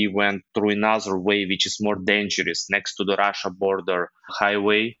 and we went through another way which is more dangerous next to the Russia border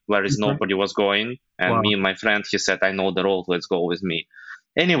highway where is Okay. nobody was going. And Wow. me and my friend, he said, I know the road. Let's go with me.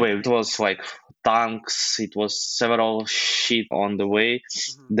 Anyway, it was like tanks, it was several shit on the way.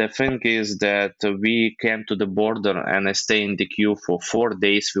 The thing is that we came to the border and I stayed in the queue for 4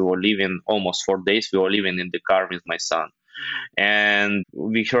 days. We were living almost 4 days. We were living in the car with my son. And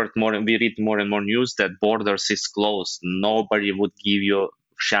we read more and more news that borders is closed. Nobody would give you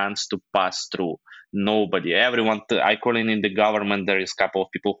chance to pass through. Nobody, everyone. I call in the government. There is a couple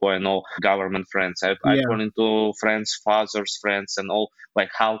of people who I know, government friends. I Yeah. call into friends, fathers, friends, and all.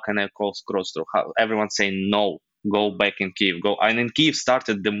 Like, how can I cross through? Everyone saying no. Go back in Kiev. Go. And in Kiev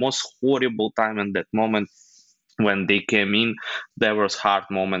started the most horrible time in that moment when they came in. There was hard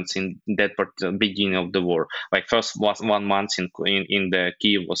moments in that beginning of the war. Like first 1 month in the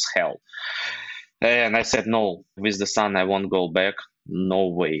Kiev was hell. And I said no. With the son, I won't go back. No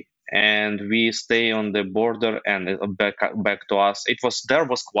way. And we stay on the border, and back to us. There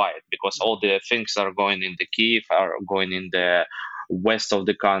was quiet because all the things are going in the Kiev, are going in the west of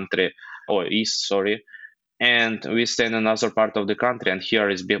the country, or east, sorry. And we stay in another part of the country, and here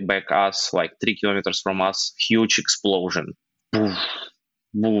is back us, like 3 kilometers from us, huge explosion. Boof,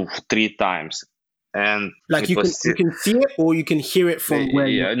 boof, 3 times. And Like it you can was you can see it or you can hear it from where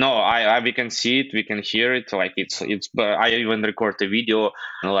you. yeah, no, we can see it, we can hear it. Like it's. But I even record a video.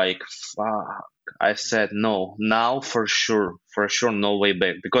 Like, fuck. I said no. Now for sure, no way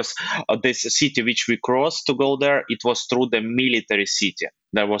back. Because this city which we crossed to go there, it was through the military city.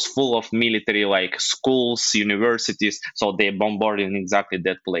 There was full of military like schools, universities. So they bombarded in exactly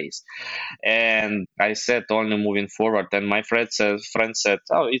that place. And I said only moving forward. And my friend said,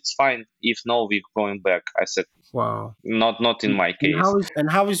 oh, it's fine. If no, we're going back. I said, Wow. not in my And case.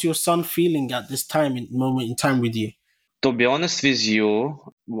 how is your son feeling at this moment in time with you? To be honest with you,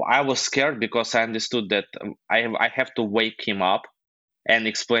 I was scared because I understood that I have to wake him up and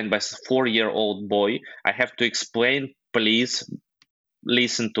explain by 4-year-old boy. I have to explain, please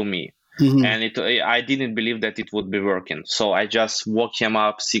listen to me. Hmm. And I didn't believe that it would be working. So I just woke him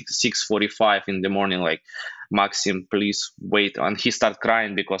up 6:45 in the morning, like, Maxim, please wait. And he started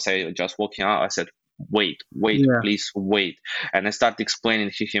crying because I just woke him up. I said, wait, Yeah. please wait. And I started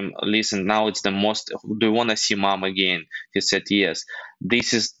explaining to him, listen, now it's the most, do you want to see mom again? He said, yes.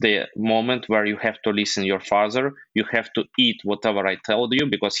 This is the moment where you have to listen your father. You have to eat whatever I told you,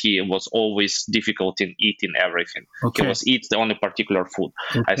 because he was always difficult in eating everything. He Okay. was eat the only particular food.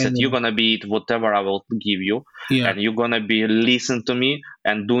 I Okay. said, you're gonna be eat whatever I will give you, Yeah. and you're gonna be listen to me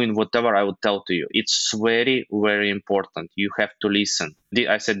and doing whatever I will tell to you. It's very, very important. You have to listen.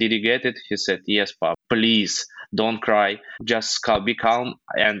 I said, did you get it? He said, yes, Pop. Please don't cry. Just be calm,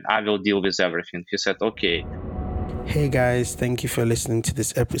 and I will deal with everything. He said, okay. Hey guys, thank you for listening to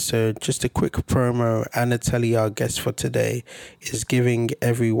this episode. Just a quick promo. Anatoliy, our guest for today, is giving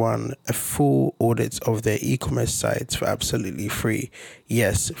everyone a full audit of their e-commerce sites for absolutely free.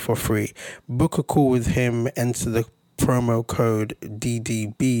 Yes, for free. Book a call with him, enter the promo code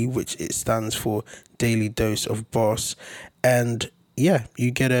DDB, which it stands for Daily Dose of Boss, and yeah,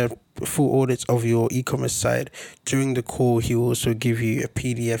 you get a full audit of your e-commerce site. During the call, he will also give you a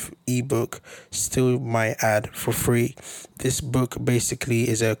PDF ebook, still my ad, for free. This book basically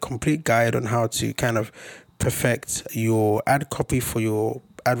is a complete guide on how to kind of perfect your ad copy for your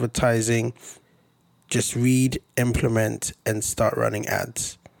advertising. Just read, implement, and start running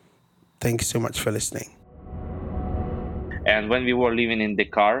ads. Thank you so much for listening. And when we were living in the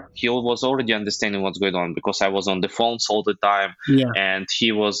car, he was already understanding what's going on, because I was on the phones all the time. Yeah. And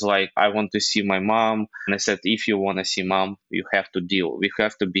he was like, I want to see my mom. And I said, if you want to see mom, you have to deal. We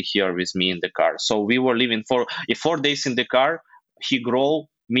have to be here with me in the car. So we were living for 4 days in the car. He grew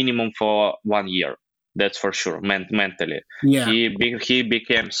minimum for 1 year. That's for sure, mentally. Yeah. He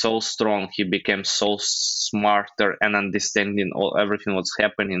became so strong. He became so smarter and understanding everything what's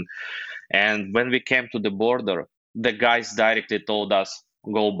happening. And when we came to the border, the guys directly told us,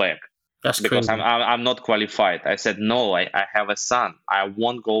 go back. That's because I'm crazy. I'm, I'm not qualified. I said no. I have a son. I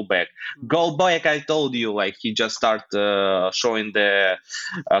won't go back. Go back! I told you. Like he just started showing the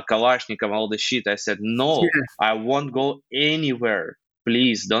Kalashnikov all the shit. I said no. Yeah. I won't go anywhere.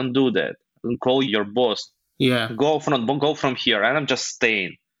 Please don't do that. Call your boss. Yeah. Go from here. And I'm just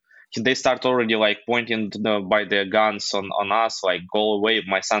staying. They start already like pointing by their guns on us, like go away.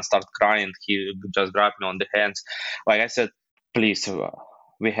 My son started crying. He just grabbed me on the hands. Like I said, please,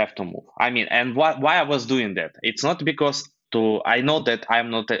 we have to move. I mean, and why I was doing that? It's not because to I know that I'm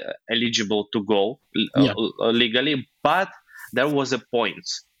not eligible to go Yeah. legally, but there was a point.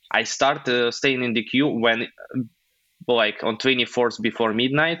 I started staying in the queue when like on 24th before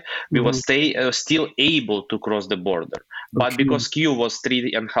midnight we Hmm. was still able to cross the border, but Okay. because queue was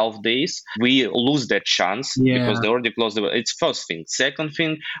 3.5 days we lose that chance because Yeah. they already closed the. It's first thing. Second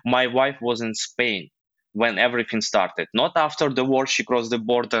thing, my wife was in Spain when everything started, not after the war she crossed the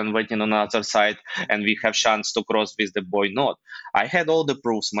border and waiting on the other side and we have chance to cross with the boy. Not, I had all the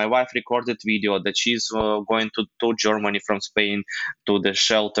proofs. My wife recorded video that she's going to Germany from Spain to the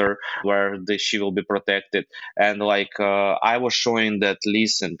shelter where she will be protected. And like I was showing that,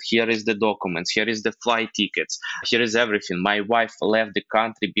 listen, here is the documents, here is the flight tickets, here is everything. My wife left the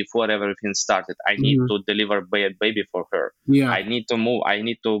country before everything started. I need Hmm. to deliver baby for her. Yeah. I need to move. I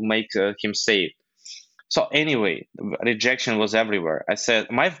need to make him safe. So anyway, rejection was everywhere. I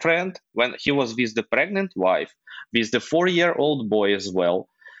said, my friend, when he was with the pregnant wife, with the 4-year-old boy as well,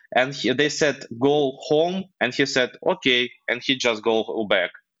 and they said go home, and he said okay, and he just go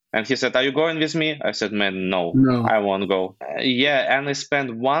back. And he said, "Are you going with me?" I said, "Man, no, No. I won't go." Yeah, and I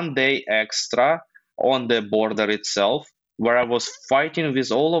spent one day extra on the border itself, where I was fighting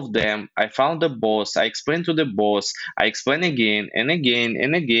with all of them. I found the boss. I explained to the boss. I explained again and again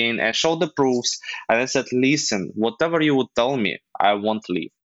and again. I showed the proofs, and I said, "Listen, whatever you would tell me, I won't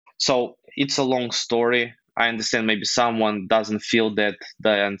leave." So it's a long story. I understand maybe someone doesn't feel that,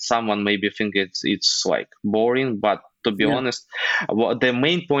 and someone maybe think it's like boring. But to be Yeah. honest, the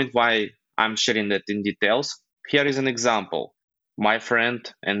main point why I'm sharing that in details here is an example. My friend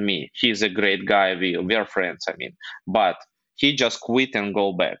and me, he's a great guy. We are friends. I mean, but he just quit and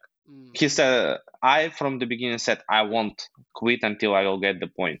go back. Mm. He said, I from the beginning said I won't quit until I will get the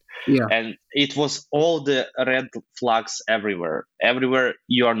point. Yeah. And it was all the red flags everywhere. Everywhere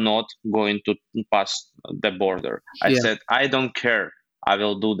you are not going to pass the border. I Yeah. said, I don't care. I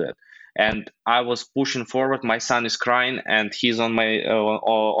will do that. And I was pushing forward. My son is crying and he's on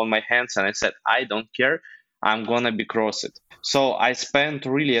my hands. And I said, I don't care. I'm gonna be crossed. So I spent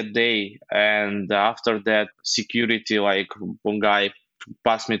really a day, and after that, security like one guy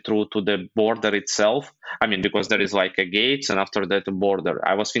pass me through to the border itself. I mean, because there is like a gates, and after that, a border.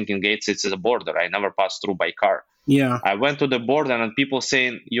 I was thinking gates, it's a border. I never passed through by car. Yeah. I went to the border, and people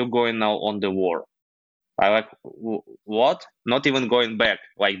saying, "You're going now on the war." I like what? Not even going back.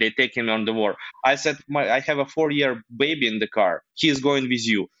 Like they taking me on the war. I said, I have a 4-year baby in the car. He's going with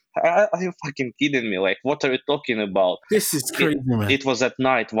you. Are you fucking kidding me? Like, what are you talking about? This is it, crazy, man. it was at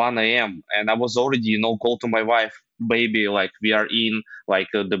night 1 a.m. and I was already called to my wife, baby, like we are in, like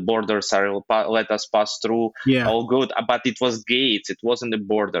the borders are let us pass through, Yeah. all good. But it was gates, it wasn't the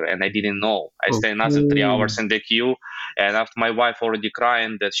border, and I didn't know. I stayed another three Okay. hours in the queue, and after my wife already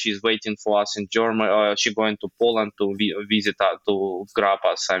crying that she's waiting for us in Germany, she going to Poland to visit us, to grab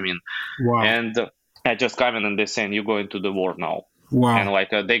us, I mean. Wow. And I just come in and they saying, you're going to the war now. And Wow.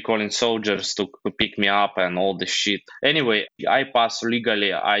 like they calling soldiers to pick me up and all this shit. Anyway, I pass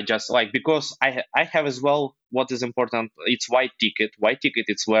legally. I just like, because I have as well what is important. It's white ticket. White ticket.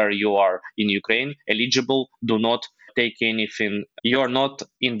 It's where you are in Ukraine eligible. Do not take anything. You're not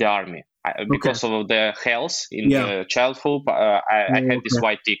in the army. Okay. Because of the health in Yeah. the childhood, I Oh, had this okay.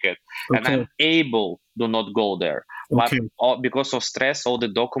 white ticket, and Okay. I'm able do not go there. But Okay. because of stress, all the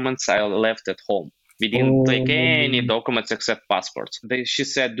documents I left at home. We didn't take any Oh. documents except passports. She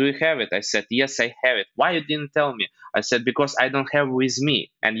said, "Do you have it?" I said, "Yes, I have it." "Why you didn't tell me?" I said, "Because I don't have with me,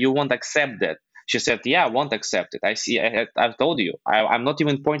 and you won't accept that." She said, "Yeah, I won't accept it. I see. I've told you. I'm not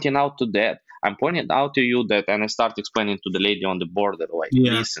even pointing out to that. I'm pointing out to you that." And I start explaining to the lady on the border, like,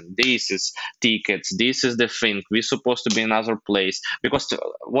 Yeah. "Listen, this is tickets. This is the thing. We're supposed to be in another place because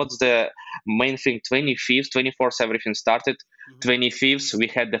what's the main thing? 25th, 24th, everything started. 25th, we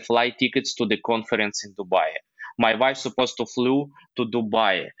had the flight tickets to the conference in Dubai. My wife supposed to flew to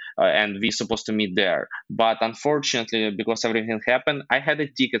Dubai, and we supposed to meet there. But unfortunately, because everything happened, I had the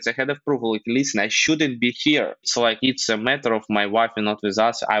tickets, I had approval. Like, listen, I shouldn't be here. It's like it's a matter of my wife and not with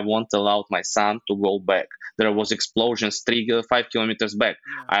us. I won't allow my son to go back. There was explosions 5 kilometers back.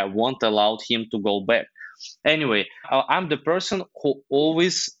 Yeah. I won't allow him to go back. Anyway, I'm the person who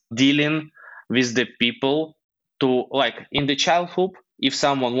always dealing with the people to like in the childhood. If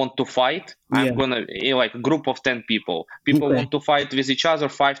someone want to fight, Yeah. I'm gonna like a group of 10 people. People Okay. want to fight with each other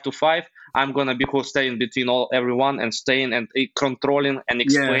 5 to 5. I'm gonna be who staying between all everyone and staying and controlling and Yeah.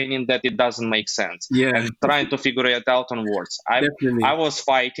 explaining that it doesn't make sense Yeah. and trying to figure it out on words. I Definitely. was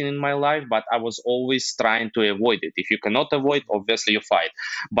fighting in my life, but I was always trying to avoid it. If you cannot avoid, obviously you fight.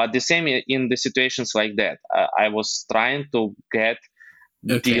 But the same in the situations like that, I was trying to get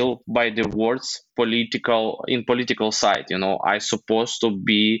Okay. deal by the words political in political side. I supposed to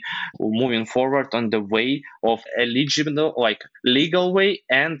be moving forward on the way of eligible, like legal way,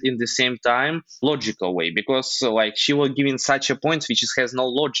 and in the same time logical way, because like she was giving such a point which has no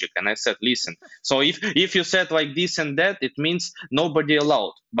logic. And I said, listen, so if you said like this and that, it means nobody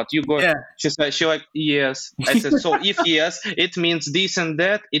allowed, but you go. Yeah. She like, yes. I said, so if yes, it means this and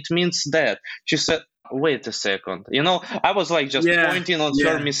that, it means that. She said, wait a second. I was like just Yeah. pointing on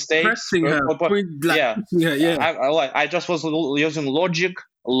her Yeah. mistakes. Pressing her. Point like Yeah, pushing her. Yeah. I just was using logic,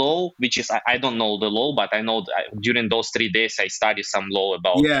 law, which is I don't know the law, but I know that during those 3 days I studied some law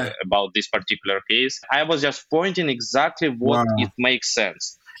Yeah. about this particular case. I was just pointing exactly what it Wow. makes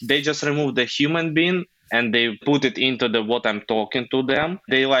sense. They just removed the human being and they put it into the what I'm talking to them.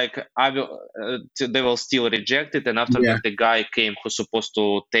 They like they will still reject it, and after Yeah. that the guy came who's supposed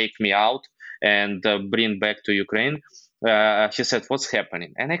to take me out and bring back to Ukraine. He said, "What's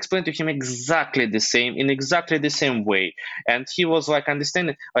happening?" And I explained to him exactly the same, in exactly the same way. And he was like,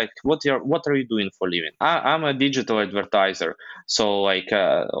 understanding, like, what are you doing for living? I'm a digital advertiser. So, like,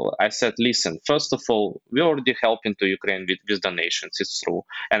 I said, listen, first of all, we already helping to Ukraine with donations. It's true.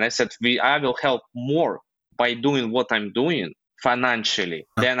 And I said, I will help more by doing what I'm doing financially.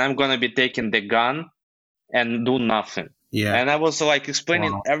 Then I'm gonna be taking the gun and do nothing. Yeah. And I was like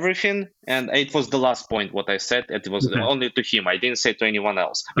explaining Wow. everything, and it was the last point what I said. It was Okay. only to him. I didn't say to anyone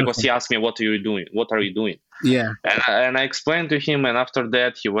else because Okay. he asked me, "What are you doing? What are you doing?" Yeah. And I explained to him, and after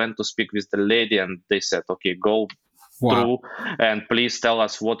that, he went to speak with the lady, and they said, "Okay, go Wow. through and please tell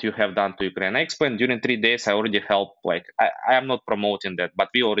us what you have done to Ukraine." I explained during 3 days I already helped. Like I am not promoting that, but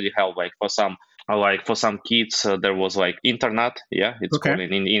we already helped. Like for some kids, there was like internat. Yeah, it's Okay. called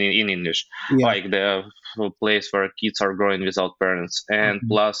in English, Yeah. like the place where kids are growing without parents. And Okay.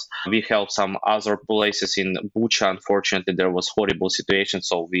 plus, we helped some other places in Bucha. Unfortunately, there was horrible situation,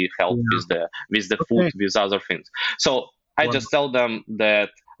 so we helped Yeah. with the food, Okay. with other things. So I Wow. just tell them that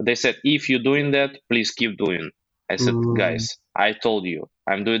they said, if you're doing that, please keep doing. I said, Mm, guys, I told you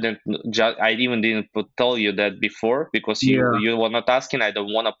I'm doing it. I even didn't tell you that before because you yeah. you were not asking. I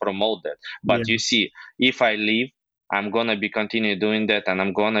don't want to promote that. Yeah. But you see, if I leave, I'm gonna be continue doing that, and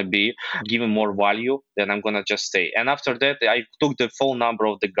I'm gonna be giving more value. Then I'm gonna just stay. And after that, I took the phone number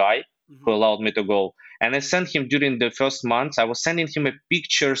of the guy who Mhm. allowed me to go, and I sent him during the first months. I was sending him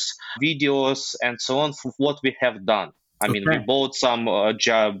pictures, videos, and so on for what we have done. I mean, we Okay. bought some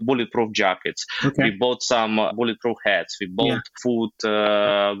bulletproof jackets. Okay. We bought some bulletproof hats. We Yeah. bought food,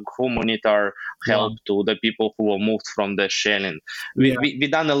 humanitarian Wow. help to the people who were moved from the shelling. Yeah. We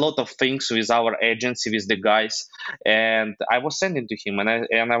done a lot of things with our agency, with the guys, and I was sending to him,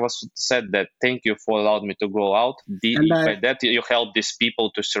 and I was said that thank you for allowing me to go out. And By that you help these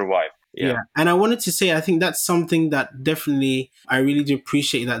people to survive. Yeah. yeah, and I wanted to say, I think that's something that definitely I really do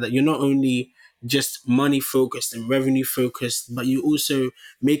appreciate that you're not only just money focused and revenue focused, but you also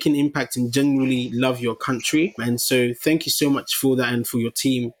make an impact and genuinely love your country. And so, thank you so much for that, and for your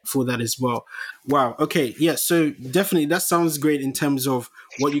team for that as well. Wow. Okay. Yeah. So definitely, that sounds great in terms of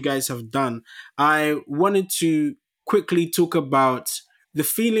what you guys have done. I wanted to quickly talk about the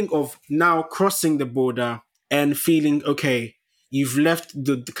feeling of now crossing the border and feeling okay, you've left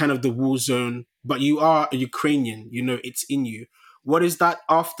the kind of the war zone, but you are a Ukrainian, it's in you. What is that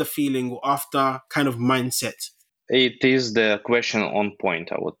after feeling or after kind of mindset? It is the question on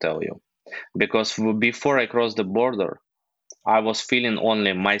point, I would tell you, because before I crossed the border, I was feeling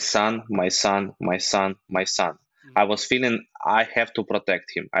only my son, my son, my son, my son. I was feeling I have to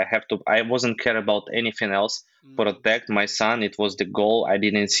protect him. I wasn't care about anything else. Protect my son. It was the goal. I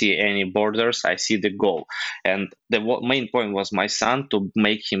didn't see any borders. I see the goal. And the main point was my son, to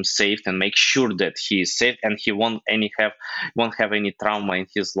make him safe and make sure that he is safe and he won't have any trauma in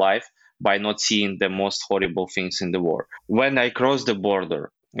his life by not seeing the most horrible things in the war. When I crossed the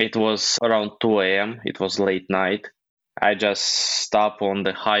border, it was around 2 a.m. It was late night. I just stopped on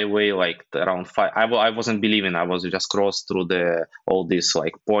the highway like around 5. I wasn't believing. I was just crossed through all these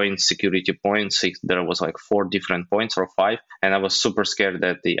like points, security points. There was like 4 different points or 5, and I was super scared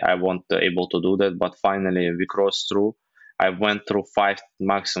that I won't able to do that. But finally, we crossed through. I went through 5,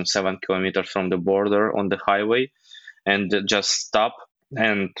 maximum 7 kilometers from the border on the highway, and just stop.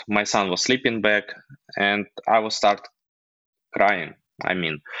 And my son was sleeping back, and I was start crying. I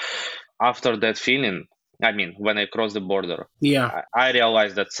mean, after that feeling, I mean, when I crossed the border, Yeah. I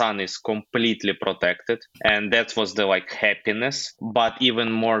realized that son is completely protected, and that was the like happiness. But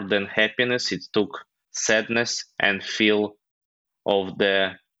even more than happiness, it took sadness and of the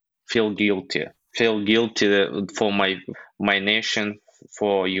feel guilty for my nation,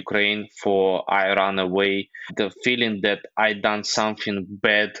 for Ukraine, for I ran away, the feeling that I done something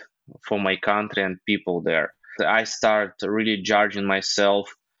bad for my country and people there. I start really judging myself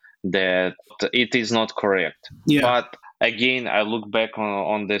that it is not correct. Yeah. But again, I look back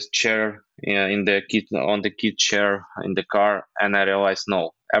on this chair, in the kid on the kid chair in the car, and I realize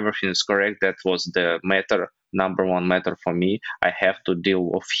no, everything is correct. That was the number one matter for me. I have to deal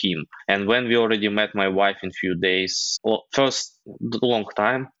with him. And when we already met my wife in few days, well, first long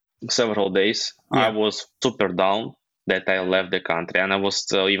time, several days, I Yeah. was super down that I left the country, and I was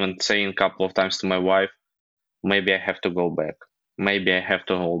even saying a couple of times to my wife, maybe I have to go back. Maybe I have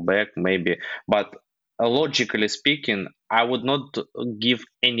to hold back. Maybe, but logically speaking, I would not give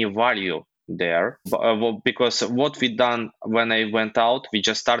any value there, because what we done when I went out, we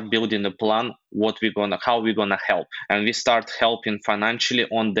just start building a plan. How we gonna help, and we start helping financially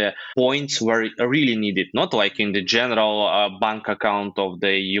on the points where it really needed, not like in the general bank account of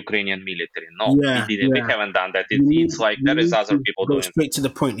the Ukrainian military. No, we Yeah. didn't. We Yeah. haven't done that. You It's need like you there is need other to people go doing. straight to the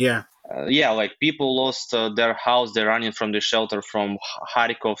point. Yeah. Yeah, like people lost their house, they're running from the shelter from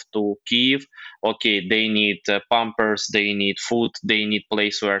Kharkov to Kiev. Okay, they need pampers, they need food, they need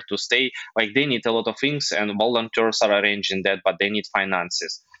place where to stay. Like they need a lot of things, and volunteers are arranging that, but they need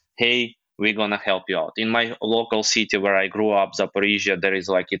finances. Hey, we're gonna help you out. In my local city where I grew up, Zaporizhia, there is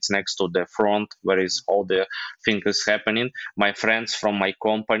like it's next to the front where is all the things is happening. My friends from my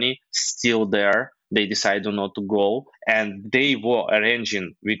company still there, they decided not to go, and they were arranging,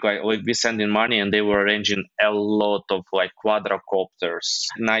 we sending money, and they were arranging a lot of like quadrocopters,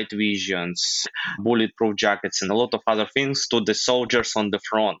 night visions, bulletproof jackets, and a lot of other things to the soldiers on the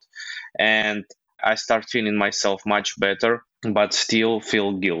front. And I start feeling myself much better, but still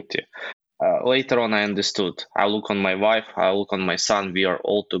feel guilty. Later on, I understood. I look on my wife, I look on my son. We are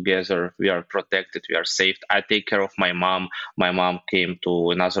all together. We are protected. We are safe. I take care of my mom. My mom came to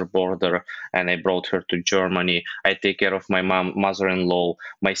another border, and I brought her to Germany. I take care of my mother-in-law,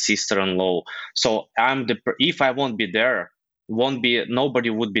 my sister-in-law. So if I won't be there, won't be nobody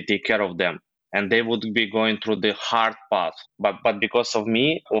would be take care of them, and they would be going through the hard path. But because of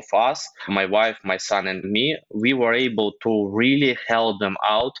me, of us, my wife, my son, and me, we were able to really help them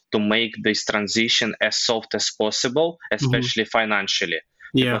out to make this transition as soft as possible, Hmm. especially financially.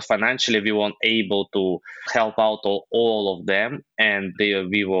 Yeah. Because financially, we weren't able to help out all of them, and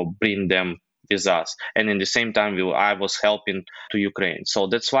we will bring them with us. And in the same time, I was helping to Ukraine. So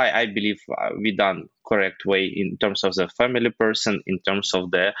that's why I believe we done correct way in terms of the family person, in terms of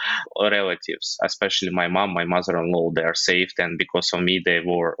the relatives, especially my mom, my mother-in-law. They are saved, and because of me, they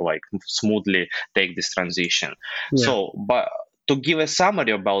were like smoothly take this transition. Yeah. So, but to give a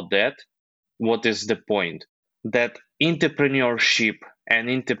summary about that, what is the point? That entrepreneurship and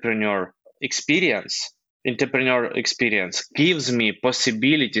entrepreneur experience gives me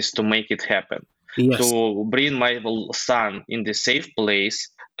possibilities to make it happen, Yes. to bring my son in the safe place,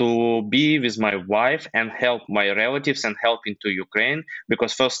 to be with my wife and help my relatives and help into Ukraine.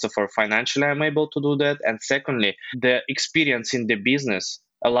 Because first of all, financially I'm able to do that, and secondly, the experience in the business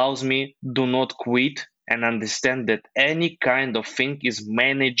allows me do not quit and understand that any kind of thing is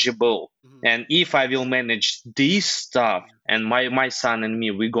manageable. Mhm. And if I will manage this stuff, and my son and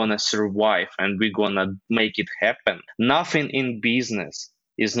me, we're gonna survive and we're gonna make it happen. Nothing in business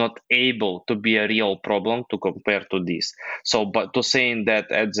is not able to be a real problem to compare to this. So, but to saying that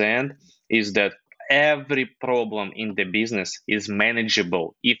at the end is that every problem in the business is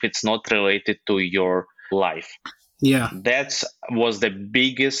manageable if it's not related to your life. Yeah. That was the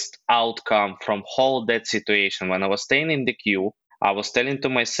biggest outcome from whole that situation. When I was staying in the queue, I was telling to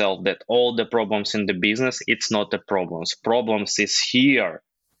myself that all the problems in the business, it's not the problems. Problems is here.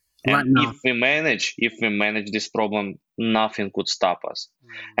 Right And now. if we manage this problem, nothing could stop us. Mm.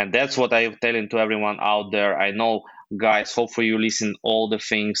 And that's what I'm telling to everyone out there. I know, guys, hopefully you listen all the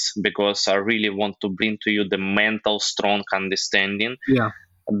things, because I really want to bring to you the mental strong understanding Yeah.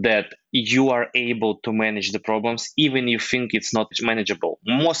 that you are able to manage the problems even you think it's not manageable.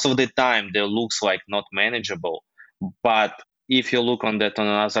 Most of the time they looks like not manageable, but if you look on that on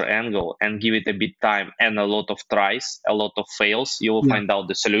another angle and give it a bit time and a lot of tries, a lot of fails, you will Yeah. find out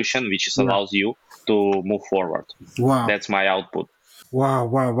the solution which is Yeah. allows you to move forward. Wow. That's my output. Wow,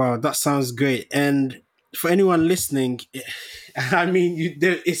 wow, wow. That sounds great. And for anyone listening, I mean,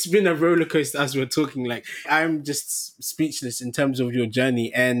 it's been a roller coaster as we're talking. Like, I'm just speechless in terms of your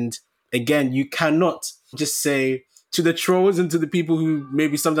journey. And again, you cannot just say to the trolls and to the people who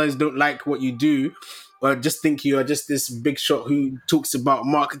maybe sometimes don't like what you do, or just think you are just this big shot who talks about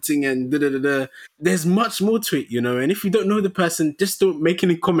marketing and da da da da. There's much more to it, you know. And if you don't know the person, just don't make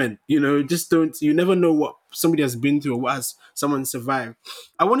any comment, you know. Just don't. You never know what somebody has been through or what has someone survived.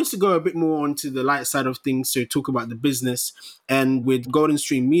 I wanted to go a bit more onto the light side of things, so talk about the business. And with Golden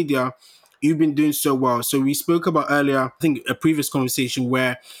Stream Media, you've been doing so well. So we spoke about earlier, I think a previous conversation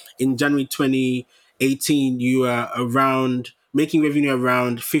where in January 2018 you were around making revenue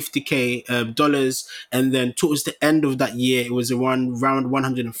around 50k dollars, and then towards the end of that year it was around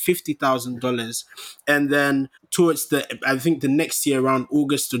 $150,000, and then towards the I think the next year around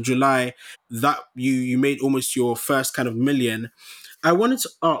August or July that you made almost your first kind of million. I wanted to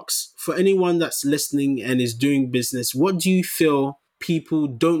ask for anyone that's listening and is doing business, what do you feel people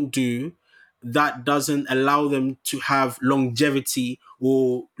don't do that doesn't allow them to have longevity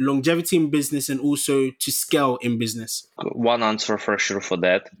or longevity in business and also to scale in business? One answer for sure for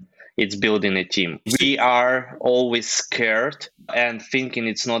that, it's building a team. We are always scared and thinking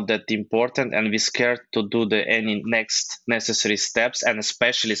it's not that important, and we're scared to do the any next necessary steps, and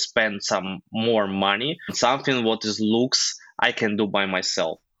especially spend some more money something what is looks I can do by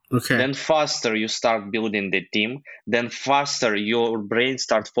myself. Okay. Then faster you start building the team, then faster your brain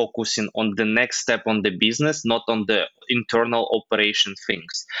start focusing on the next step on the business, not on the internal operation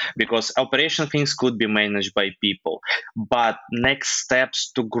things, because operation things could be managed by people, but next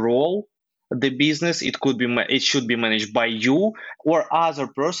steps to grow the business, it should be managed by you or other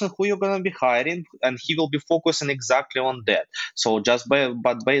person who you're going to be hiring, and he will be focusing exactly on that. So by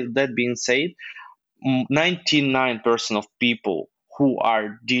that being said, 99% of people who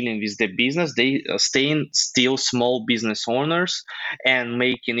are dealing with the business, they staying still small business owners and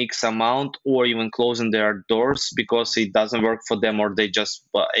making x amount or even closing their doors because it doesn't work for them, or they just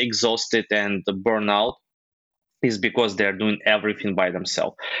exhausted and burn out, is because they're doing everything by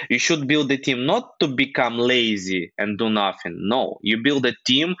themselves. You should build a team not to become lazy and do nothing. No, you build a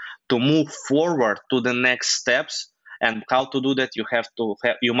team to move forward to the next steps. And how to do that?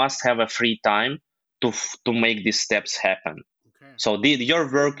 You must have a free time to make these steps happen. Okay. So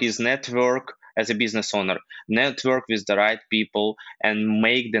your work is network as a business owner, network with the right people and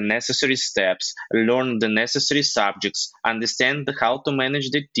make the necessary steps, learn the necessary subjects, understand how to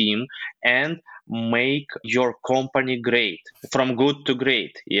manage the team, and make your company great, from good to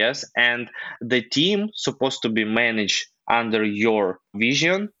great. Yes, and the team supposed to be managed under your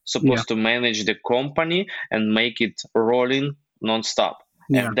vision, Yeah. supposed to manage the company and make it rolling non-stop,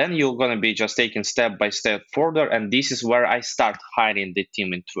 Yeah. and then you're going to be just taking step by step further. And this is where I start hiring the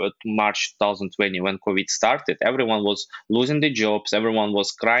team in March 2020. When COVID started, everyone was losing the jobs, everyone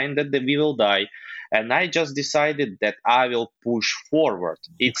was crying that we will die, and I just decided that I will push forward.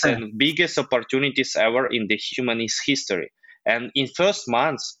 It's Okay. the biggest opportunities ever in the human history, and in first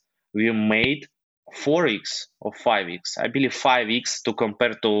months we made 4x or 5x, I believe 5x, to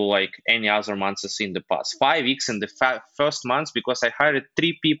compare to like any other months in the past. 5x in the first months because I hired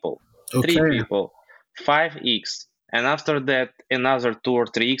three Okay. people, 5x, and after that another 2 or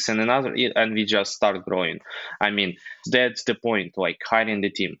 3x and another, and we just start growing. I mean, that's the point, like hiring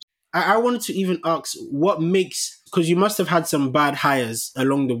the team. I wanted to even ask what makes, because you must have had some bad hires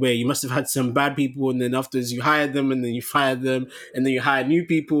along the way. You must have had some bad people, and then afterwards you hired them, and then you fired them, and then you hire new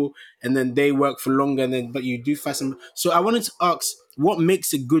people, and then they work for longer, and then but you do fast them. So I wanted to ask what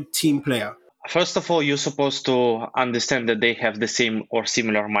makes a good team player. First of all, you're supposed to understand that they have the same or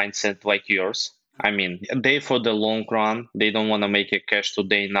similar mindset like yours. I mean, they for the long run, they don't want to make a cash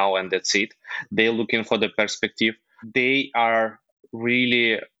today, now, and that's it. They're looking for the perspective. They are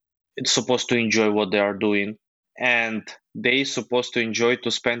really supposed to enjoy what they are doing, and they supposed to enjoy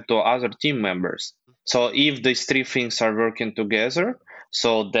to spend to other team members. So if these three things are working together,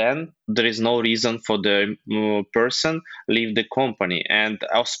 so then there is no reason for the person leave the company. And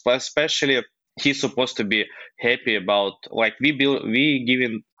especially he's supposed to be happy about, like, we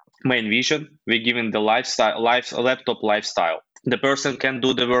given main vision, we given the laptop lifestyle. The person can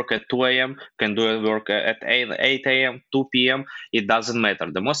do the work at 2 a.m., can do the work at 8 a.m., 2 p.m. It doesn't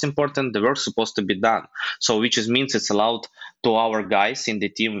matter. The most important, the work's supposed to be done. So, means it's allowed to our guys in the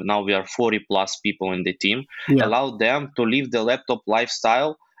team. Now we are 40 plus people in the team. Yeah. Allow them to live the laptop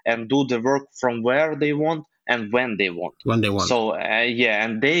lifestyle and do the work from where they want and when they want. When they want. So yeah,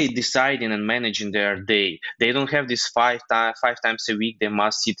 and they deciding and managing their day. They don't have this five times a week they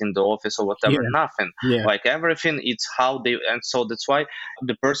must sit in the office or whatever. Yeah. Nothing. Yeah. Like everything, it's how they. And so that's why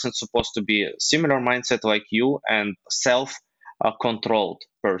the person's supposed to be a similar mindset like you and self controlled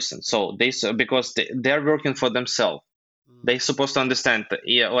person. So because they're working for themselves, they supposed to understand that,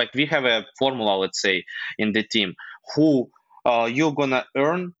 yeah, like we have a formula, let's say, in the team, who you're gonna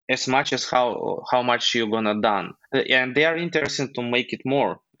earn as much as how much you're gonna done, and they are interested to make it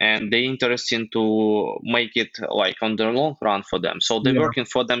more, and they interested to make it like on the long run for them, so they're Yeah. working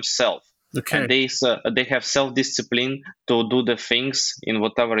for themselves. Okay. And they have self-discipline to do the things in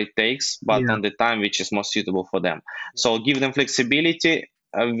whatever it takes, but Yeah. on the time which is most suitable for them. So give them flexibility.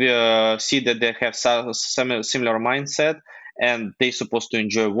 We see that they have similar mindset, and they supposed to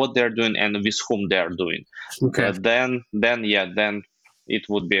enjoy what they're doing and with whom they're doing. Okay. Then it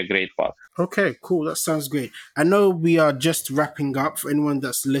would be a great path. Okay, cool. That sounds great. I know we are just wrapping up. For anyone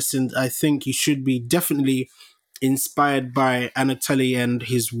that's listened, I think you should be definitely inspired by Anatoly and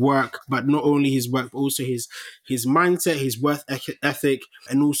his work, but not only his work, but also his mindset, his ethic,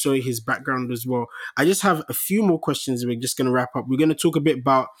 and also his background as well. I just have a few more questions. We're just going to wrap up. We're going to talk a bit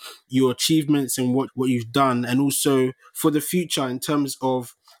about your achievements and what you've done, and also for the future in terms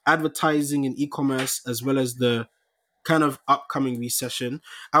of advertising and e-commerce, as well as the kind of upcoming recession.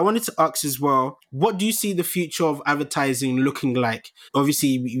 I wanted to ask as well, what do you see the future of advertising looking like?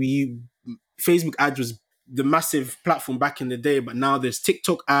 Obviously, Facebook ads was the massive platform back in the day, but now there's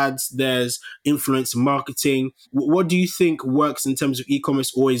TikTok ads, there's influencer marketing. What do you think works in terms of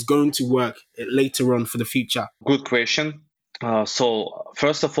e-commerce, or is going to work later on for the future? Good question. So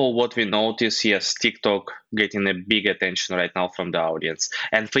first of all, what we notice, yes, TikTok getting a big attention right now from the audience,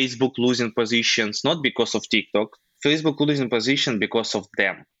 and Facebook losing positions not because of TikTok. Facebook losing position because of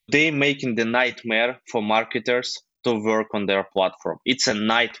them. They making the nightmare for marketers to work on their platform. It's a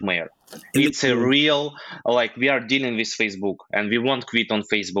nightmare. It's a Literally. real, like, we are dealing with Facebook, and we won't quit on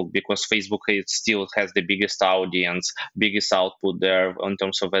Facebook because Facebook still has the biggest audience, biggest output there in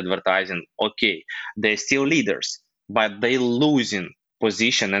terms of advertising. Okay, they're still leaders, but they losing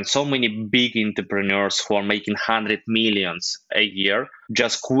position, and so many big entrepreneurs who are making 100 millions a year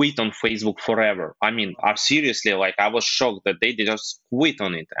just quit on Facebook forever. I mean, are seriously, like, I was shocked that they just quit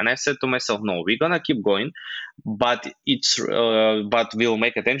on it, and I said to myself, no, we're gonna keep going, but but we'll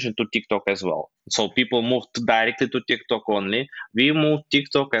make attention to TikTok as well. So people moved directly to TikTok only. We moved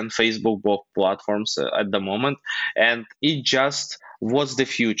TikTok and Facebook, both platforms at the moment, and it just what's the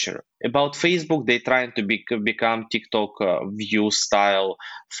future about Facebook. They trying to become TikTok view style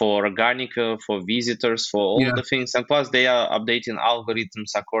for organic, for visitors, for all Yeah. the things, and plus they are updating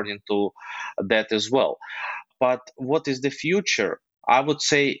algorithms according to that as well. But what is the future? I would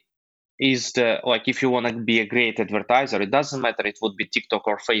say is the, like, if you want to be a great advertiser, it doesn't matter, it would be TikTok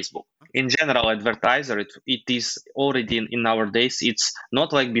or Facebook. In general, advertiser, it is already in nowadays, it's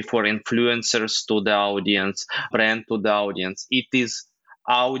not like before, influencers to the audience, brand to the audience. It is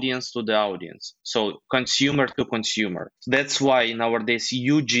audience to the audience, so consumer to consumer. That's why nowadays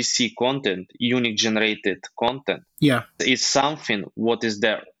UGC content, unique generated content, Yeah. is something what is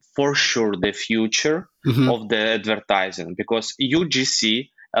there for sure the future Hmm. of the advertising, because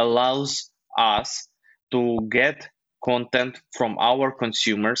UGC allows us to get content from our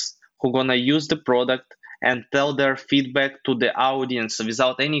consumers who gonna use the product and tell their feedback to the audience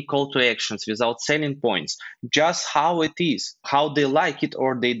without any call to actions, without selling points, just how it is, how they like it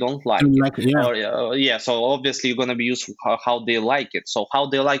or they don't like it. Like, yeah. Or yeah, so obviously you're gonna be used how they like it, so how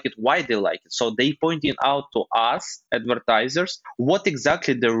they like it, why they like it, so they pointing out to us advertisers what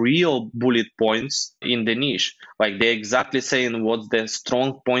exactly the real bullet points in the niche, like they exactly saying what's the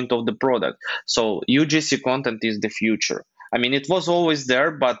strong point of the product. So UGC content is the future. I mean, it was always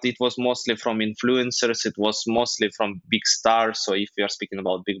there, but it was mostly from influencers. It was mostly from big stars. So if we are speaking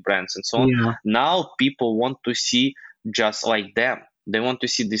about big brands and so on, Yeah. now people want to see just like them. They want to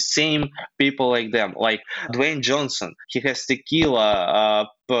see the same people like them, like Dwayne Johnson. He has tequila,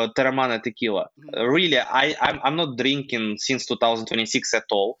 Terramana tequila. Really, I'm not drinking since 2026 at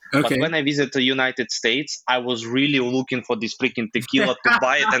all. But Okay. when I visit the United States, I was really looking for this freaking tequila to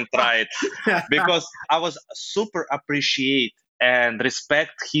buy it and try it, because I was super appreciate and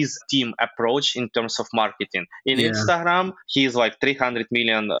respect his team approach in terms of marketing. In Yeah. Instagram, he's like 300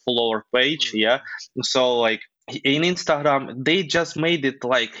 million follower page, yeah. So like in Instagram, they just made it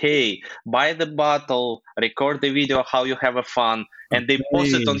like, hey, buy the bottle, record the video how you have a fun, and they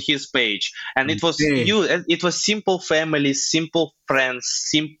post it on Okay. his page. And Okay. it was simple families, simple friends,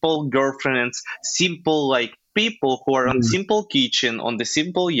 simple girlfriends, simple like people who are on Mm. simple kitchen, on the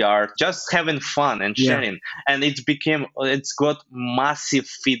simple yard, just having fun and Yeah. sharing. And it's got massive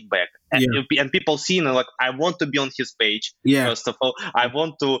feedback. Yeah. And people seeing like, I want to be on his page. Yeah. First of all, I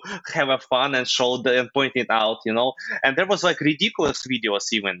want to have a fun and and point it out, And there was like ridiculous videos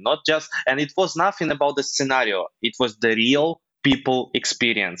even, not just, and it was nothing about the scenario. It was the real people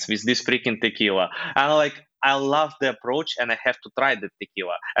experience with this freaking tequila. And I love the approach, and I have to try the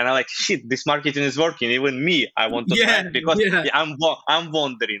tequila. And I like, shit, this marketing is working. Even me, I want to try Yeah. it because Yeah. yeah, I'm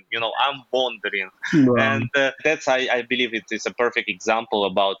wondering, I'm wondering. Wow. And I believe it is a perfect example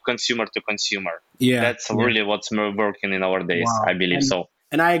about consumer to consumer. Yeah. That's Yeah. really what's working in our days. I Wow. believe And so.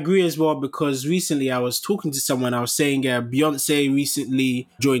 I agree as well because recently I was talking to someone. I was saying Beyonce recently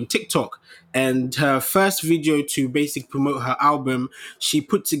joined TikTok, and her first video to basically promote her album, she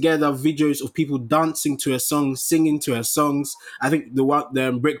put together videos of people dancing to her songs, singing to her songs. I think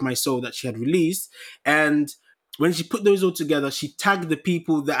the "Break My Soul" that she had released, and when she put those all together, she tagged the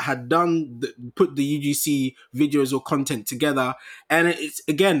people that had put the UGC videos or content together. And it's,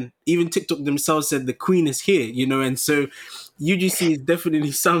 again, even TikTok themselves said the queen is here, and so UGC is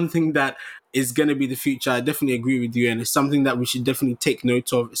definitely something that is going to be the future. I definitely agree with you, and it's something that we should definitely take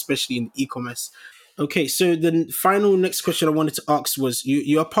note of, especially in e-commerce. Okay, so the final next question I wanted to ask was,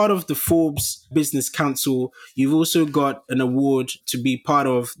 you're part of the Forbes Business Council. You've also got an award to be part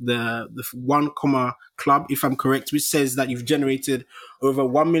of the One Comma Club, if I'm correct, which says that you've generated over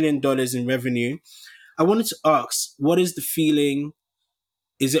 $1 million in revenue. I wanted to ask, what is the feeling?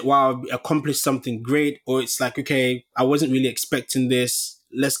 Is it, wow, I accomplished something great, or it's like, okay, I wasn't really expecting this,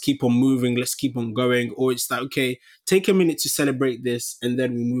 let's keep on moving, let's keep on going, or it's like, okay, take a minute to celebrate this and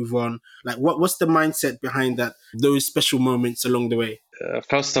then we move on? Like, what's the mindset behind that, those special moments along the way?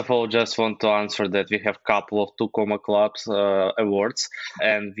 First of all, just want to answer that we have couple of two comma clubs awards,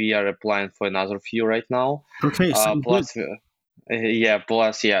 and we are applying for another few right now. Okay, so good. We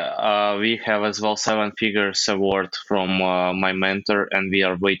have as well seven figures award from my mentor, and we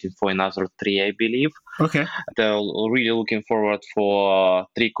are waiting for another three, I believe. Okay. They're really looking forward for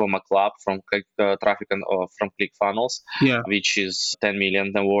three comma club from traffic and from ClickFunnels, Yeah. which is 10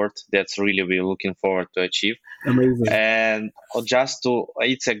 million award. That's really we're looking forward to achieve. Amazing. And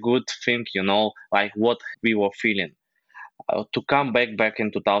it's a good thing, like what we were feeling. To come back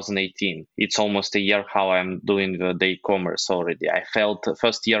in 2018, it's almost a year how I'm doing the e-commerce already. I felt the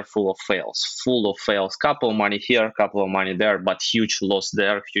first year full of fails, couple of money here, couple of money there, but huge loss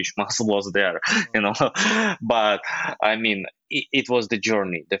there, huge mass loss there, you know. But I mean, it was the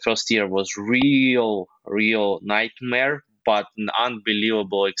journey. The first year was real nightmare, but an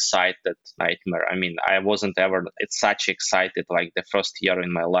unbelievable excited nightmare. I mean, I wasn't ever it's such excited like the first year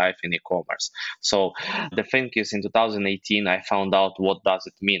in my life in e-commerce. So the thing is, in 2018, I found out what does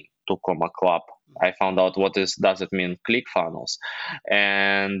it mean to comma club. I found out does it mean ClickFunnels,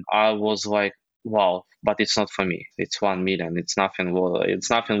 and I was like, wow, but it's not for me. It's 1 million. It's nothing. It's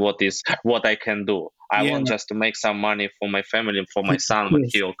nothing. What I can do? I Yeah, want just to make some money for my family and for my of son when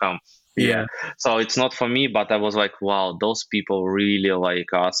he course. will come. Yeah. Yeah. So it's not for me, but I was like, wow, those people really like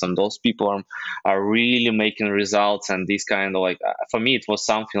awesome. Those people are really making results, and this kind of like for me, it was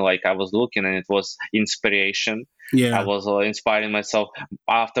something like I was looking, and it was inspiration. I Yeah. was inspiring myself.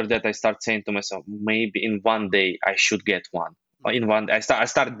 After that, I start saying to myself, maybe in one day I should get one. In one, I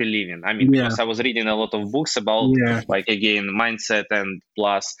started believing. I mean, Yeah. because I was reading a lot of books about Yeah. like again mindset, and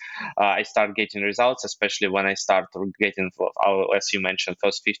plus I start getting results, especially when I start getting, as you mentioned,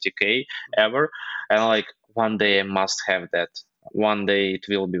 first 50K ever, and like one day I must have that. One day it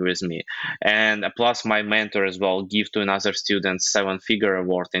will be with me. And plus my mentor as well give to another student seven-figure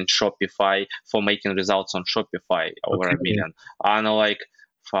award in Shopify for making results on Shopify over Okay. 1 million. And I'm like,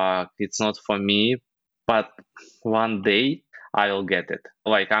 fuck, it's not for me, but one day I will get it.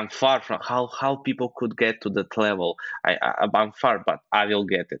 Like I'm far from how people could get to that level. I'm far, but I will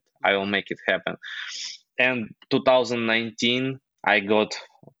get it. I will make it happen. And 2019, I got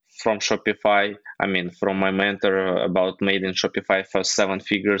from Shopify, I mean, from my mentor about made in Shopify for seven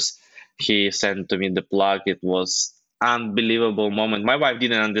figures. He sent to me the plug. It was unbelievable moment. My wife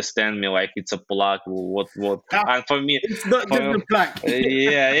didn't understand me like it's a plug. What? Ah, And for me, it's not just for the plaque.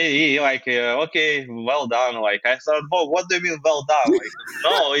 yeah, like okay, well done. Like I thought, oh, what do you mean well done? Like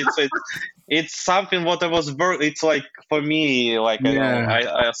no, it's something what I was it's like for me like I don't know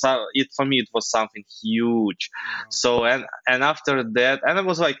Yeah. I saw it for me it was something huge. So and after that and I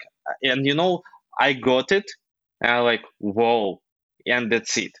was like and I got it and I like whoa, and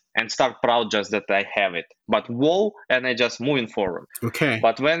that's it, and start proud just that I have it. But whoa, and I just moving forward. Okay.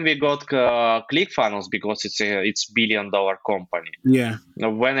 But when we got ClickFunnels, because it's $1 billion company, Yeah.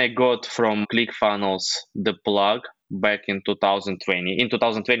 when I got from ClickFunnels the plug back in 2020, in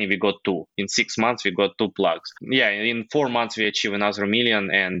 2020 we got two. In 6 months we got two plugs. Yeah, in 4 months we achieved another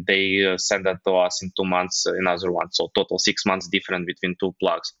million, and they sent that to us in 2 months, another one. So total 6 months different between two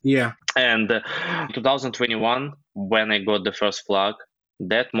plugs. Yeah. And 2021, when I got the first plug,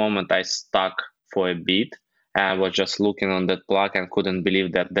 that moment I stuck for a bit. I was just looking on that plug and couldn't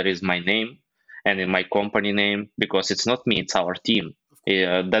believe that there is my name and in my company name, because it's not me, it's our team.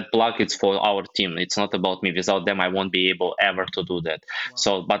 That plug is for our team. It's not about me. Without them, I won't be able ever to do that. Wow.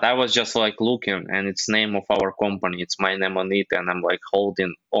 So, but I was just like looking, and it's name of our company. It's my name on it, and I'm like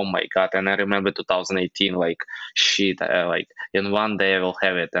holding. Oh my god! And I remember 2018, like shit, like in one day I will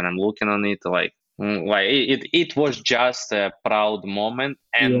have it, and I'm looking on it like. Like it was just a proud moment,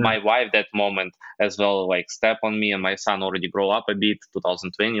 and Yeah. my wife that moment as well, like step on me, and my son already grow up a bit,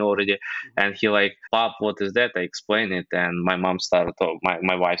 2020 already, and he like, Pop, what is that? I explain it, and my mom started,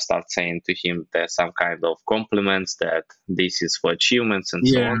 my wife started saying to him that some kind of compliments, that this is for achievements and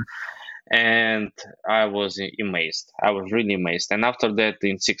so Yeah. on. And I was amazed. I was really amazed. And after that,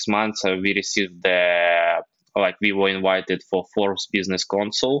 in 6 months, we received the, like we were invited for Forbes Business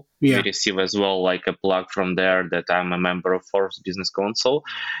Council. We Yeah. receive as well like a plug from there that I'm a member of Forbes Business Council.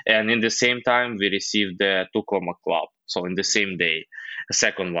 And in the same time, we received the Tucoma Club. So in the same day, a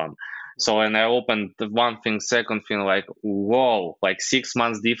second one. So when I opened the one thing, second thing, like whoa, like 6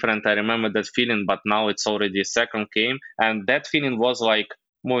 months different. I remember that feeling, but now it's already second came, and that feeling was like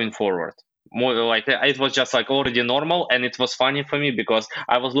moving forward. More like it was just like already normal, and it was funny for me because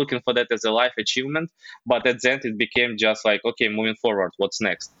I was looking for that as a life achievement, but at the end it became just like, okay, moving forward, what's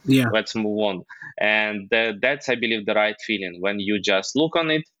next? Yeah. Let's move on. And that's, I believe, the right feeling when you just look on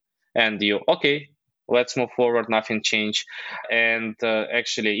it and you, okay, let's move forward, nothing changed. And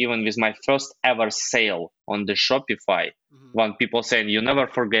actually, even with my first ever sale on the Shopify, when people saying you never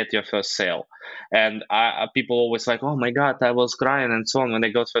forget your first sale, and people always like, oh my god, I was crying and so on when I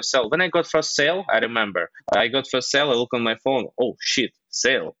got first sale. When I got first sale, I remember I got first sale, I look on my phone, oh shit,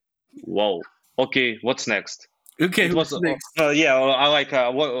 sale, whoa, okay, what's next? Okay. It was What's next? yeah, I like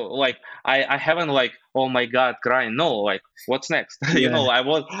like I haven't like, oh my god, crying, no, like what's next? Yeah. I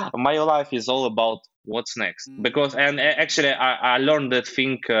was, my life is all about what's next. Because, and actually I learned that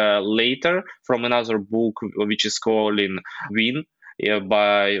thing later from another book which is called in Win,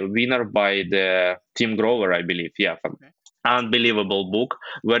 by Winner, by the Tim Grover, I believe. Yeah, Okay. unbelievable book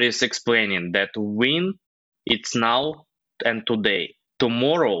where he's explaining that win, it's now and today.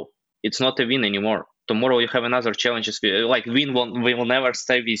 Tomorrow it's not a win anymore. Tomorrow you have another challenges. Like win will never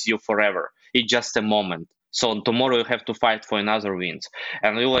stay with you forever. It's just a moment. So tomorrow you have to fight for another wins.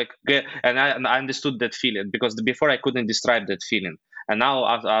 And you like and I understood that feeling, because before I couldn't describe that feeling. And now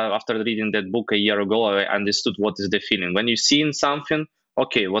after reading that book a year ago, I understood what is the feeling when you see in something.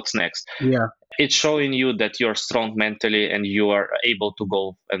 Okay, what's next? Yeah. It's showing you that you're strong mentally and you are able to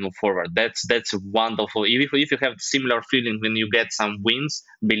go and move forward. That's wonderful. If you have similar feeling when you get some wins,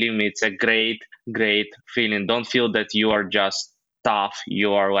 believe me, it's a great feeling. Don't feel that you are just tough,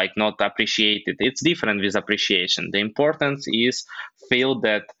 you are like not appreciated. It's different with appreciation. The importance is feel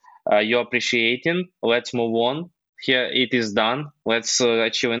that you're appreciating. Let's move on. Here it is done. Let's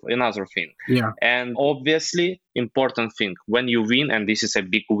achieve another thing. Yeah. And obviously, important thing when you win, and this is a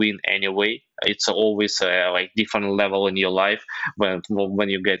big win anyway. It's always like different level in your life. When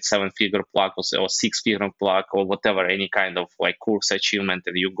you get 7-figure plug or 6-figure plug or whatever, any kind of like course achievement,